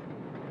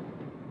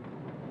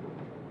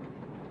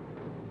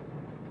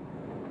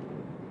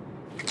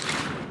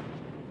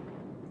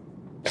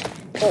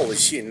 Holy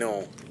shit, no.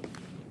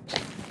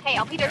 Hey,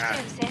 I'll be there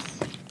soon, sis.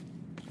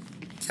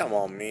 Come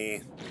on, man.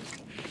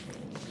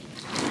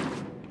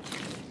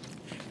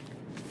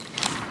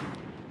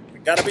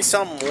 There gotta be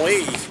some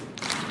way.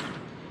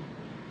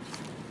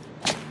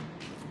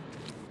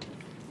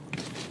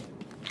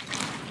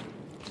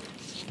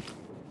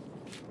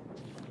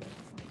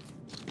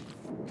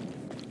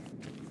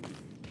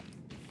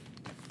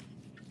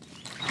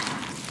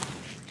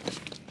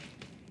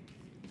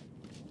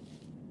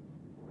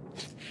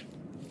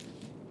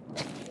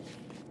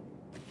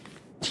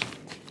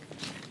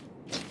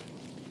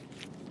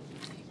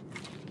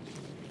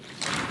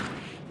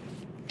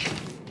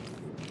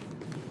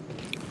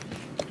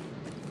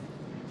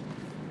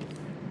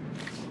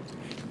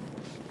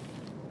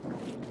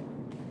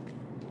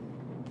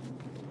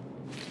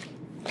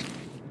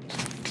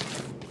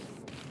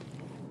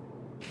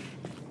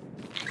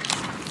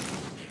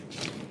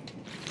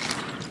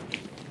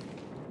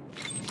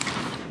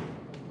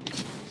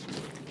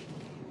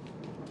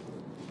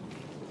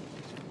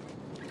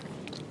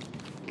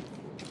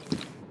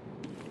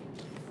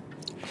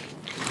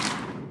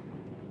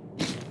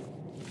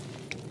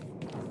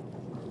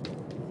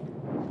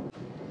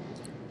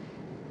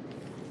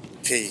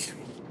 اوكي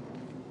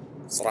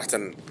صراحة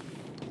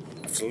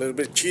a little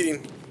bit cheating.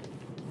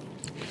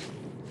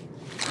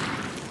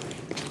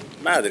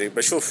 ما ادري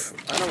بشوف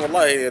انا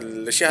والله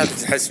الاشياء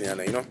هذه تحسني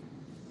انا you know.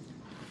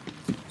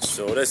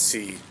 So let's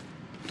see.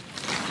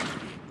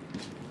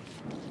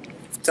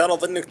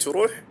 افترض انك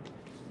تروح.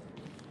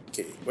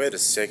 Okay, wait a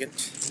second.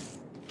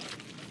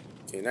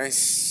 Okay,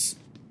 nice.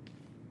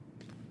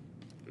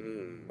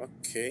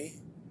 Okay.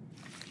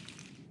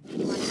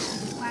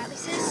 Quietly,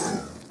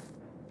 sis.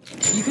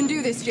 You can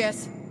do this, Jess.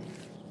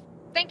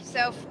 Thank you,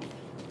 Soph.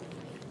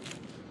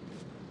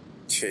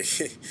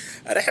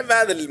 انا احب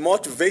هذا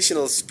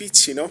الموتيفيشنال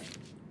سبيتش يو نو.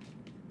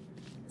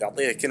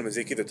 تعطيها كلمة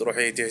زي كذا تروح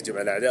هي تهجم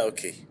على الاعداء.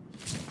 اوكي.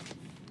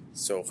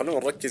 سو خلونا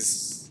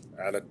نركز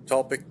على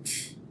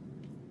التوبيك.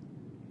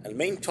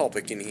 المين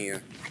توبيك ان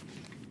هي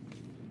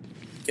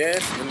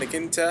كيف انك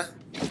انت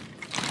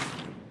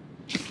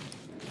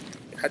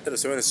حتى لو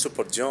سوينا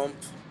السوبر جامب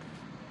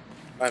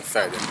ما في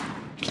فايدة.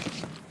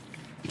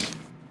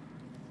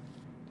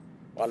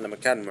 والله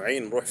مكان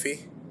معين نروح فيه.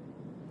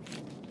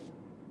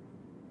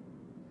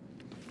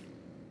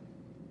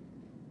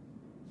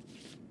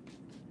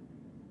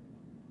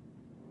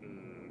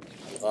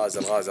 الغاز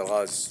الغاز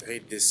الغاز.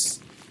 hate this.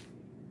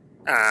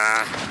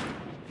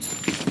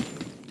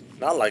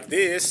 Not like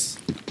this.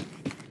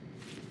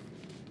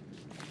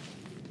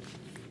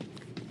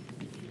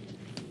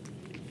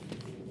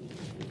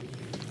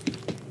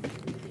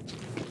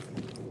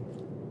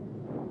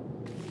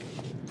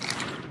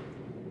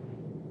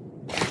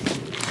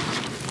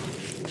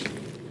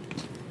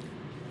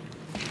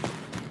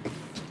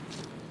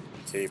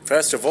 Okay,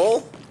 first of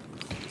all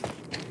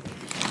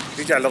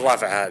نرجع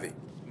للرافعة هذه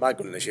ما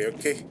قلنا شيء.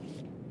 اوكي.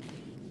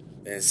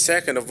 And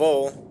second of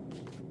all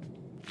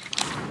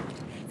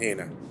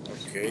هنا.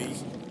 اوكي.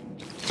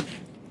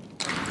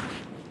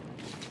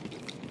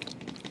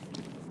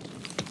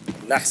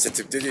 لحظة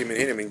تبتدي من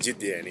هنا من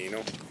جد يعني you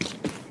know.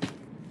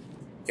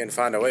 Can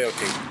find a way.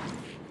 اوكي.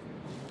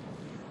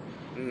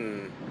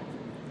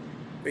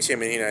 في شيء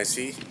من هنا I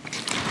see.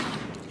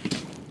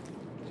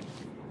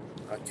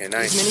 Okay,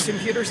 nice. These mini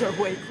computers are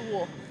way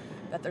cool.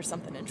 Bet there's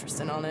something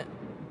interesting on it.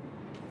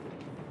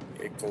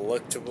 Okay,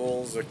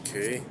 collectibles.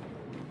 Okay.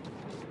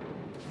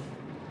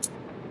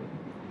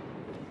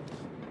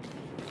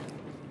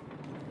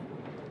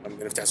 I'm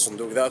gonna نفتح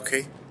الصندوق ذا.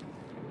 اوكي.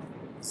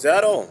 Is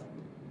that all?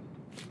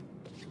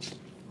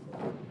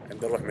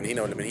 عندي اروح من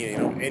هنا ولا من هنا you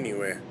know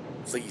anywhere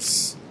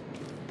please.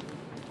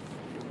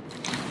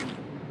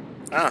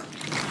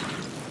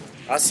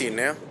 I see it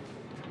now.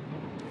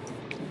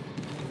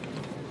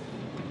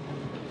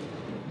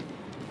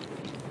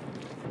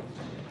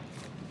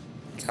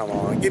 Come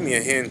on, give me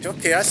a hint.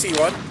 Okay, I see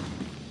one.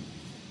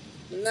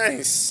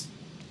 Nice.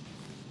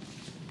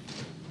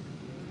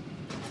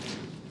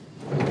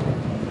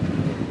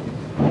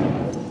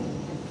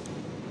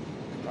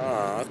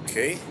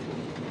 اوكي.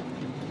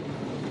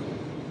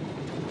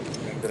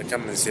 نقدر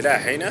نكمل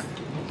سلاح هنا.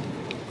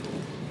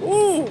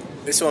 Ooh,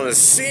 this one is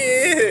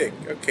sick.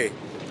 Okay.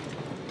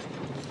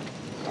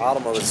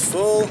 Armor is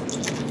full.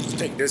 Let's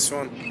take this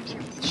one.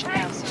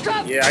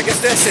 Yeah, I guess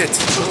that's it.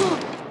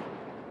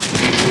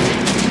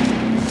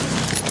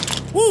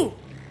 Woo!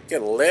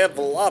 Get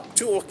level up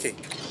too. Okay.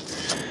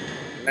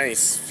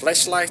 Nice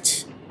flashlight.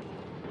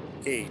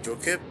 Okay,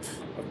 Jokip.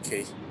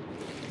 Okay.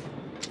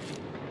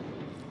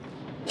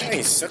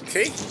 Nice.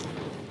 Okay.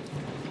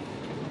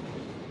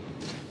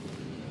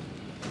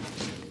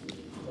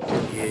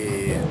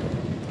 Yeah.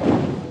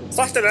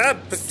 صح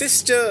العاب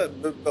بثيستا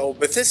او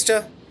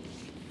بثيستا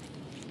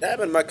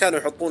دائما ما كانوا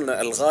يحطون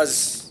لنا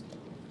الغاز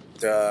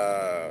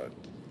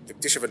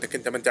تكتشف انك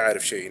انت ما انت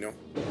عارف شيء you know.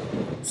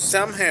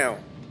 Somehow.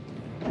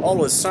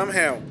 Always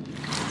somehow.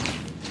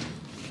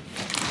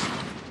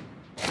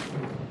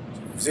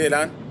 زي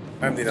الآن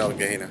ما يمدينا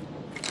نلقى هنا.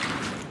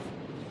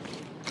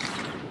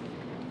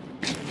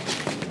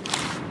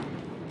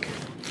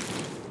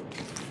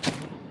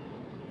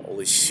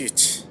 Holy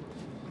shit.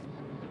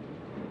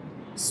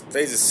 This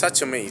place is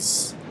such a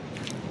maze.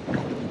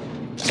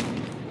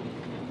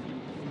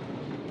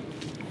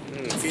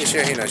 في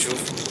أشياء هنا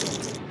أشوف.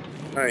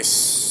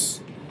 Nice.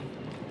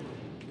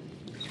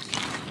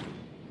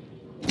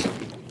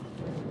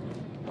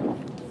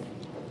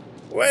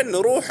 وين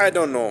نروح؟ I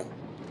don't know.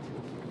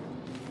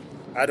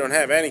 I don't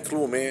have any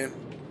clue, man.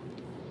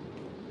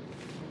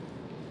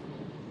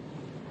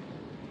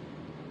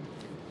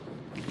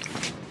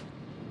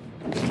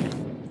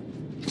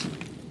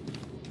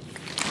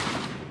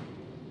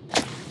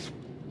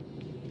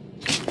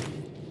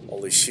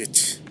 Holy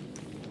shit.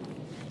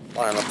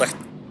 والله أنا طحت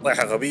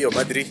طيحة غبية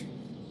وما أدري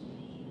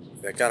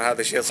إذا كان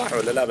هذا الشيء صح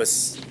ولا لا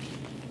بس.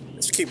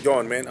 Let's keep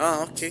going, man.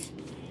 أوكي.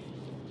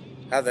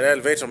 هذا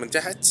الإلفيتر من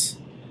تحت.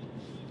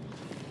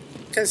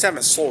 كان سامع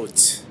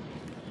الصوت.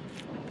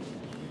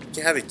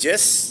 اوكي هذا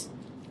جيس.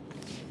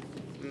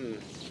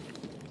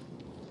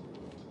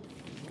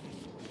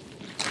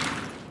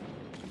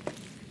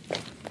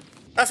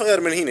 ما في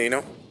غير من هنا you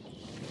know.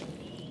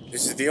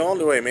 This is the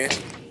only way, man.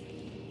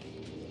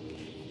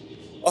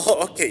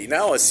 Oh, okay,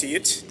 now I see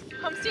it.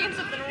 I'm seeing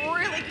something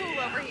really cool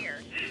over here.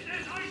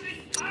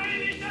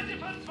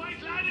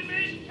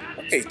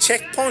 Hey,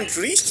 checkpoint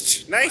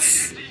reached.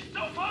 Nice.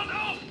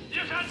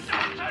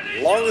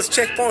 Longest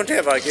checkpoint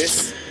ever, I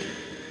guess.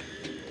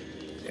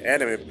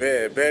 Enemy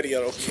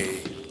barrier, okay.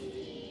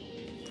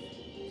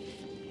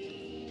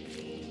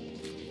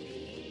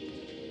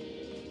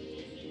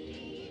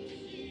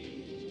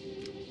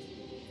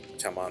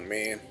 Come on,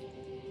 man.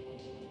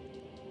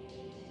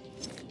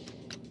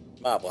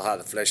 ما ابغى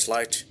هذا فلاش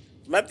لايت.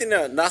 ما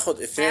بدنا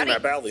ناخذ اثنين مع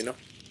بعض, you know.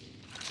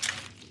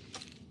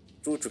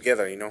 Two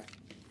together, you know.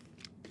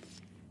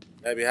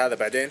 نبي هذا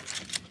بعدين.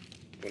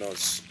 Who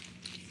knows.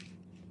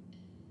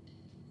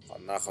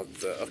 ناخذ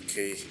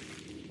اوكي.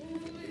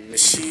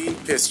 Machine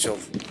pistol.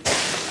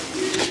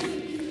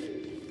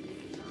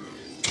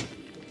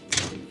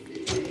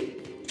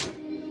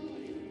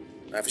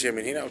 ما في شيء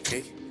من هنا,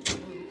 اوكي.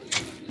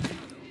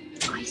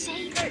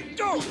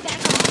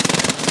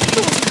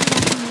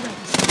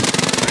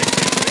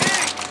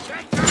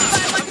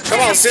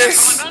 Come on,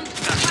 sis!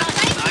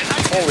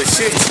 Holy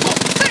shit!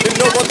 Didn't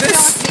know about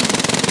this!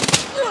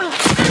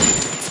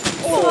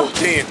 Oh,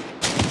 damn!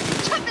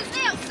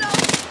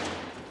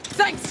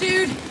 Thanks,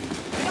 dude!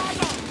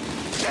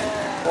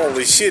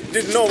 Holy shit,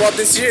 didn't know about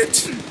this shit!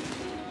 He's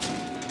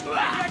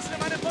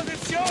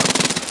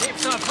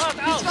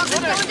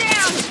fucking going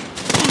down!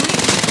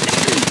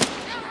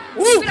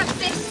 Woo! Keep it up,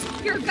 sis!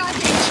 You're a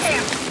goddamn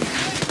champ!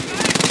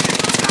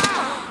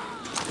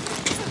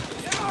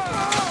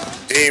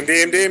 Damn,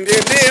 damn, damn,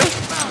 damn, damn!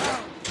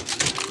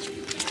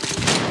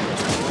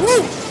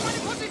 Woo!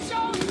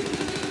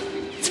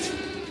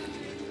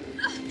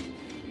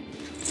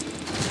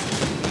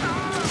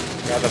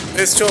 Got the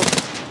pistol.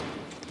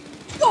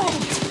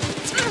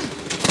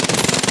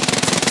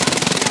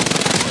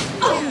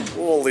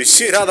 Holy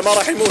shit, هذا ما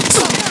راح يموت.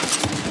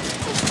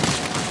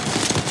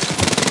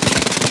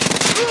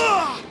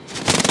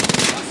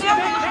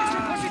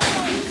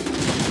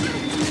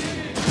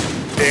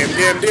 Damn,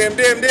 damn, damn,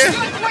 damn, damn!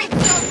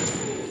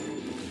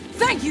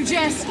 Thank you,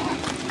 Jess!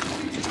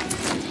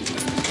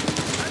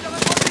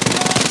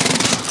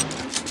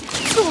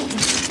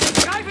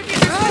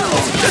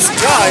 This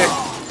guy!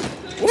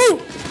 Woo!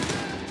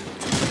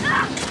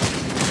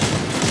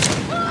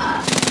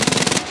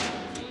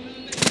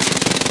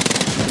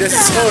 This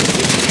is hard.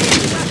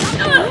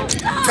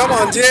 Come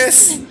on, Jess!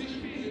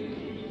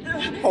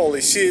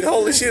 Holy shit,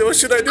 what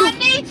should I do? I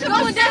need some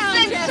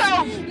assistance,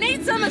 Soph!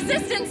 Need some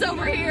assistance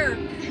over here!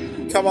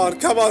 Come on,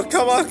 come on,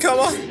 come on, come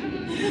on!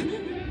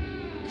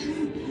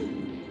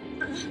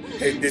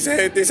 I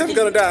hate this, I'm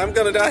gonna die, I'm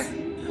gonna die.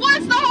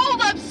 What's the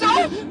holdup,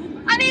 Soph?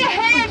 I need a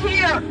hand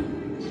here!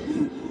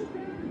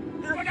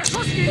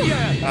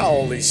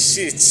 Holy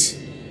shit.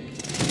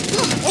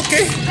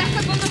 Okay.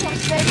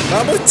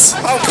 Mammoth,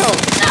 how come?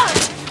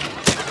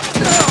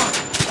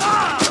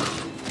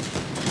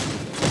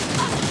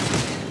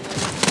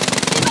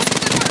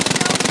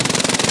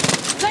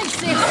 Thanks,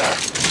 sis!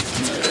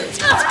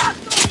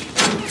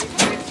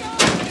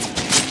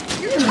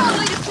 You're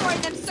totally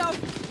destroying them, Soph!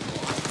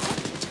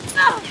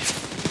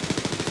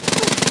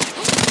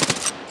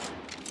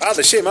 هذا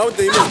الشيء ما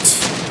وده يموت.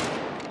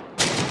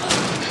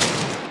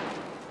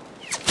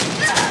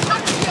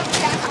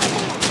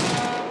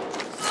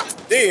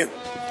 Damn.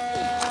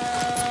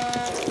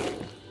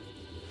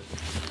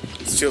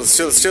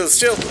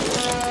 Still.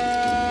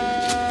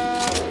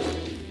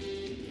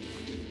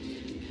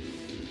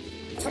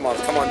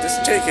 Come on,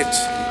 just take it.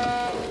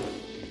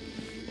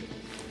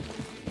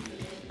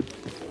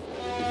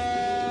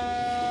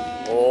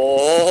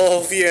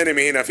 Oh, في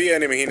enemy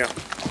هنا.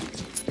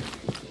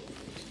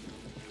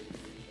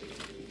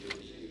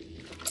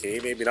 Okay,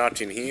 maybe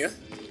not in here.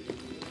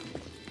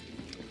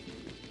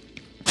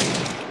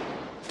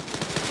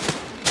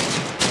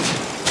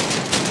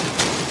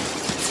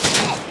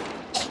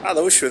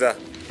 هذا وشو ذا؟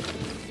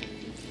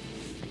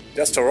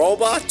 Just a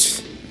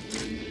robot?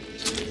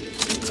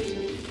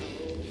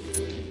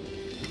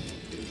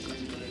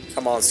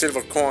 Come on,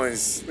 silver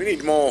coins. We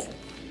need more.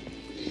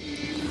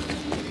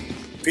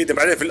 في ده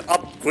بعدين في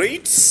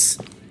الupgrades.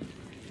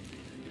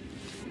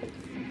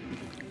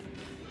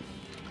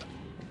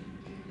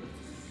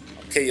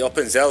 Okay,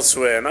 opens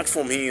elsewhere, not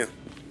from here.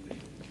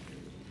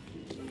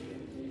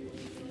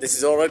 This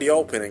is already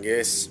open, I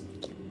guess.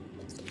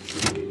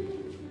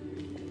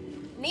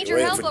 Need your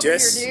help over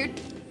Jess. here, dude.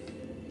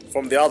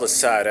 From the other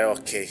side,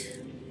 okay.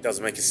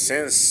 Doesn't make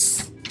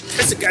sense.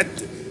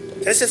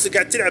 تحس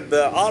قاعد تلعب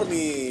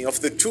Army of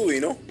the Two, you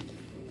know?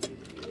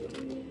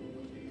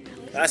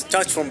 Last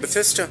touch from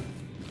Bethesda.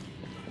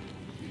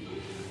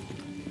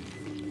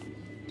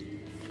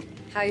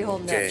 How you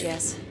holding up,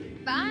 Jess?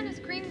 Fine as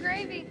cream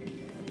gravy.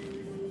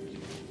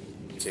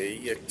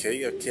 Okay.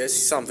 I see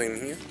something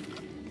in here.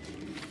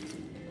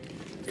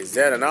 Is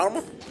that an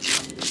armor?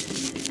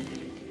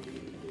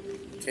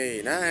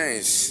 Okay,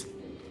 nice.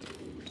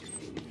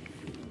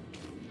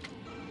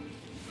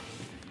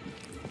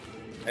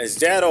 Is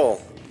that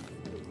all?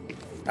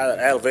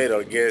 Elevator,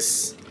 I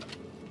guess.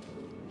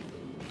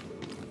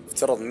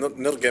 افترض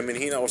نرقى من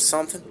هنا or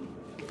something?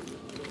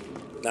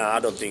 Nah, I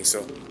don't think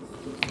so.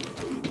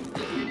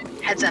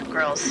 Heads up,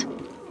 girls.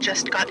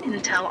 Just got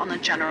intel on the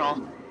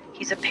general.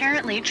 He's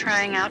apparently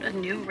trying out a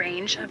new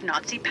range of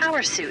Nazi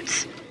power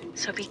suits,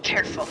 so be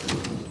careful.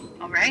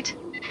 All right?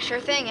 Sure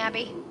thing,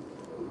 Abby.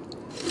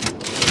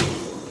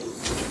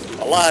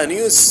 Allah, a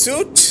new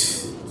suit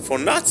for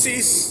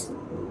Nazis.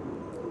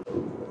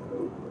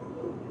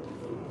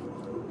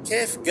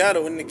 كيف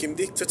قالوا إنك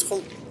يمديك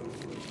تدخل؟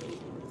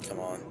 Come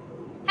on.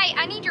 Hey,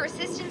 I need your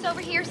assistance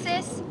over here,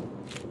 sis.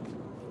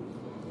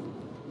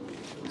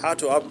 How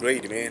to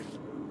upgrade, man.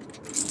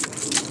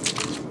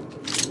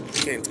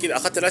 اوكي انت كذا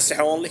اخذت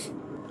الاسلحة only.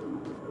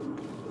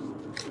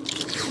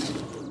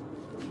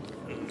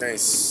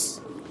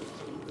 نايس.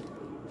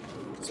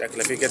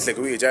 شكله في قتلة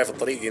قوية جاية في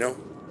الطريق you know.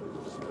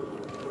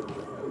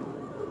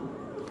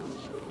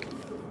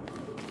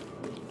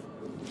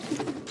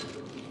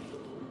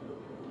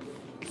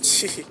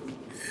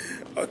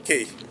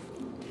 اوكي.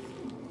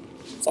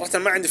 صراحة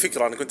ما عندي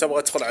فكرة، انا كنت ابغى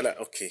ادخل على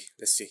اوكي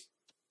let's see.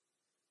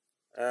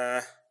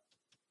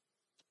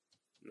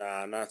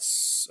 Nah, not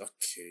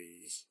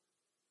okay.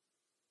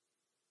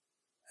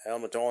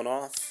 Helmet on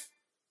off.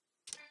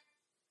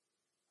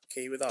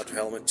 Okay, without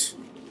helmet.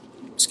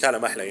 بس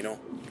كلام أحلى you know.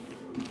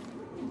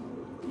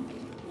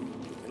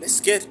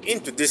 Let's get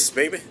into this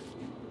baby.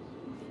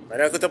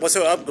 أنا كنت أبغى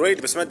أسوي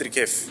upgrade بس ما أدري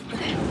كيف.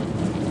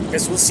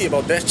 Guess we'll see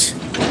about that.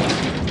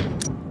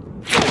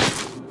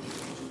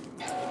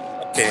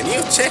 Okay,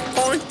 new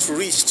checkpoint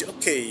reached.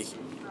 Okay.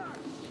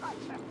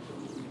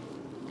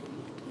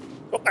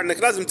 أتوقع إنك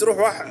لازم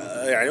تروح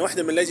يعني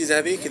واحدة من الأجهزة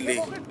هذيك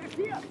اللي.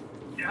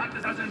 Ihr habt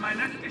es also in mein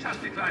Netz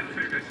geschafft, die kleinen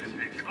Vögelchen.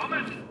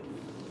 Willkommen!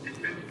 Ich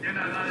bin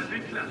General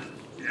Winkler,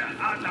 der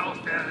Adler aus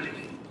Berlin.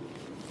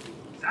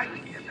 Seid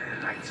ihr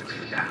bereit zu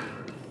sterben?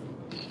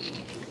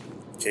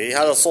 Okay,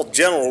 هذا صوت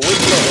General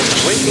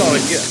Winkler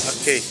again.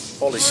 Okay,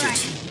 holy shit.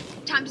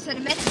 Time to send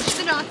a message to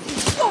the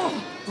Nazis. Oh,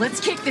 let's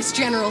kick this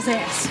general's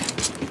ass.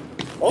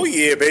 Oh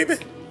yeah, baby.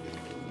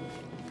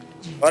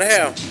 What the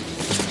hell?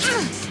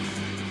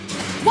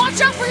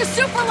 Watch out for your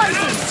super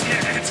lasers!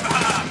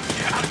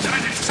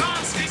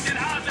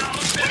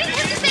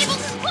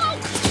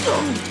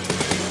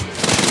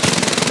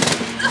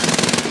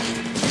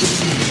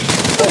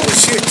 Holy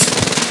shit!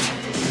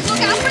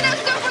 Look out for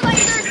those super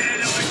lasers!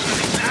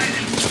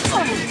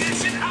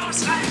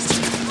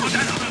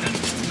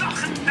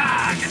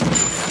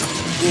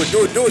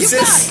 Do it,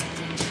 sis!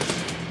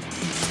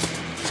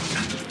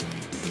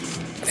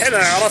 الحين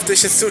أنا عرفت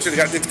إيش السوت اللي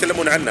قاعدين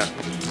يتكلمون عنه.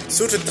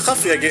 سوت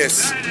التخفي يا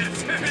جيس.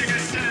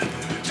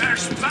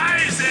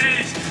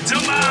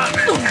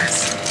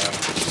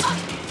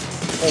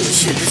 Holy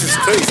shit, this is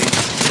crazy.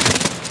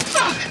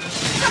 Fuck!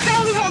 I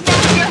barely hold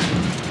down here!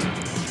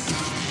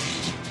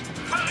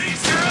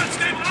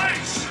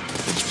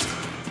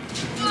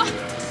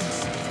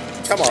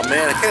 Come on,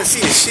 man, I can't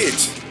see the shit.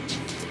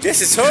 Jess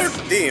is hurt?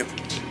 Damn.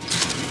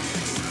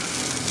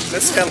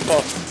 Let's help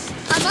her.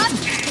 I'm up and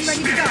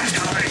ready to go.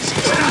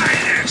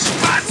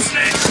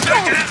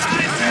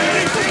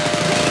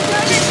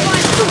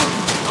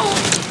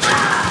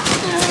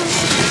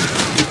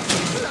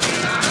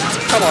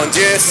 Come on,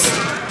 Jess.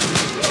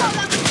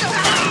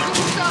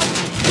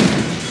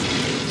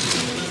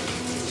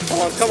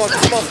 Come on.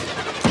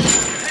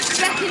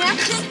 Back in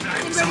action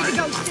and ready to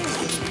go soon.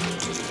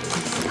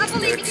 I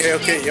believe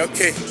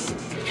Okay.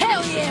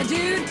 Hell yeah,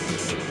 dude!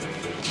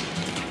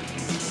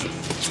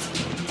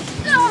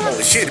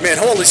 Holy shit, man,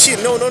 holy shit.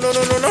 No,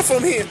 not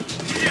from here.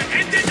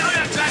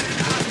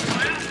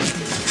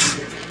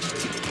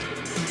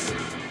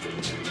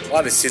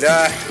 وهذا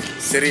السلاح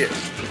سريع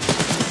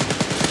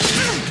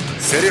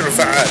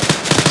وفعال.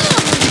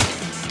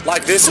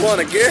 Like this one,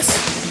 I guess.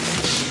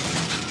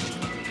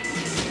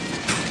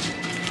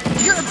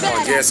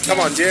 Come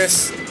on,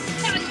 Jess.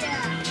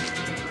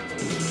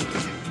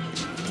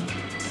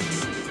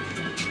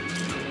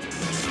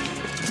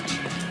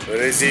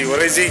 Where is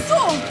he?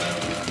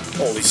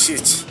 Holy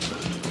shit.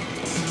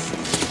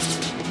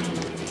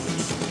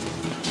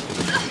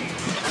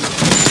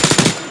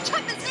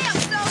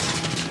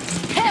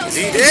 Is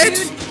he dead?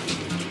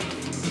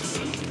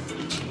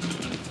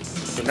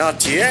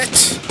 Not yet.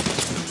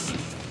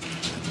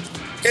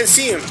 Can't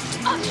see him.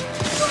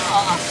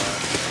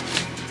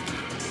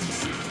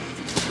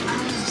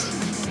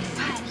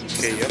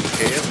 Okay.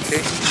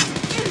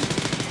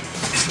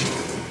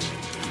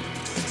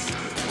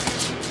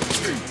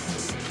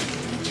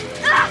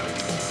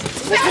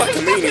 Look like a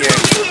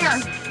maniac.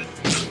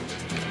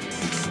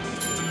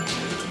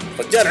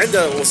 الرجال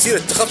عنده وسيلة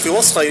تخفي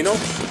وسخة you know.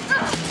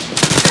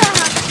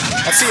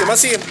 I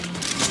see him.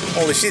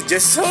 Holy shit,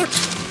 Jess is hurt.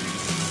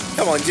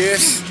 Come on,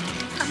 Jess.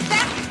 I'm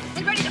back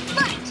and ready to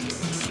fight.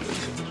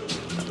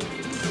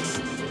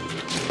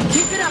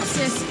 Keep it up,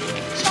 sis.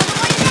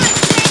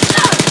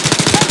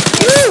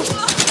 Woo!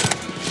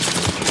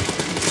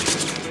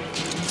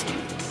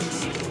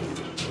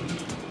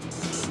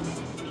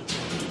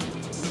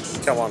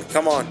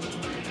 Come on.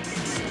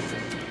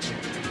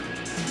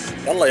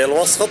 يلا يا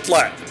الوسخ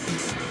اطلع.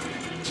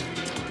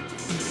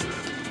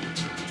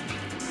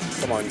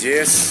 Come on,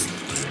 Jess.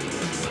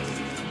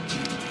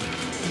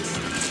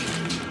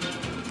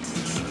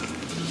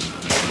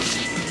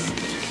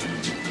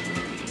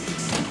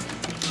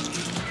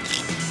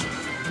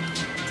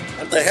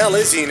 What the hell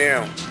is he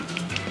now?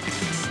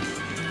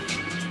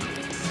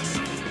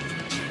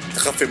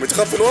 متخفي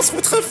متخفي الوصف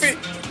متخفي.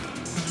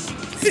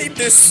 Hate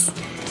this.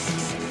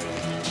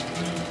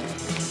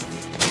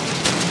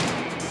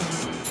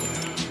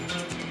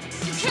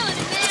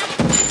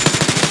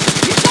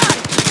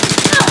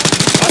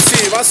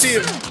 I see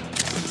him.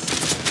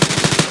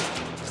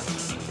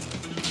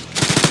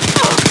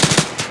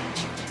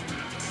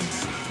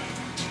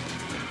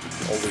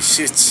 Holy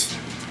shit.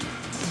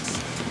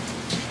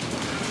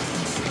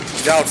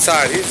 He's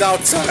outside. He's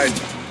outside.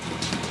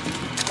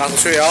 I'll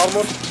show you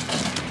armor.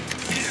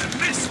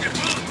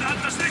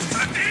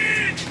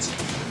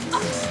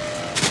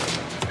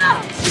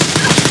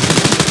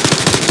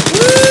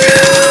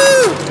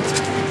 Woo!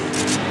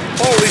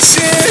 Holy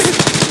shit.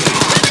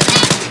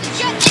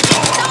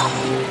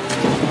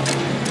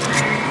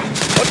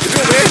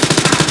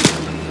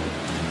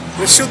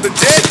 Let's shoot the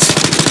jet!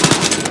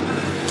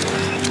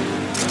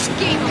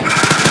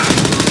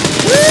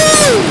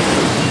 Woo!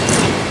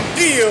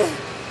 Deal!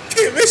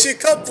 Okay, mission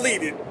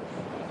completed!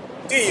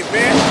 Damn,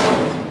 man!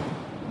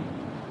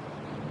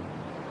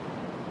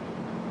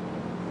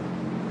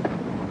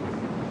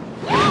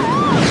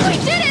 We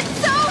did it,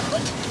 Soph!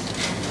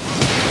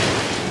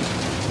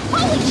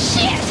 Holy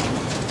shit!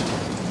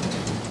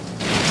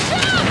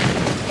 Soph!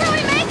 Can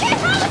we make it?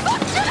 How the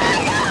fuck did I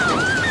go?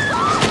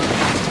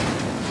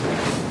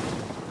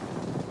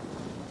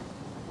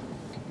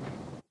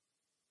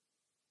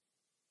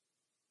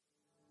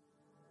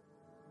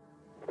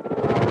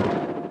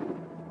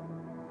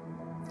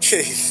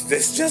 Okay,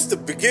 that's just the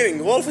beginning.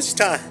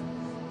 Wolfenstein.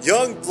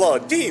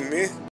 Youngblood, damn, man.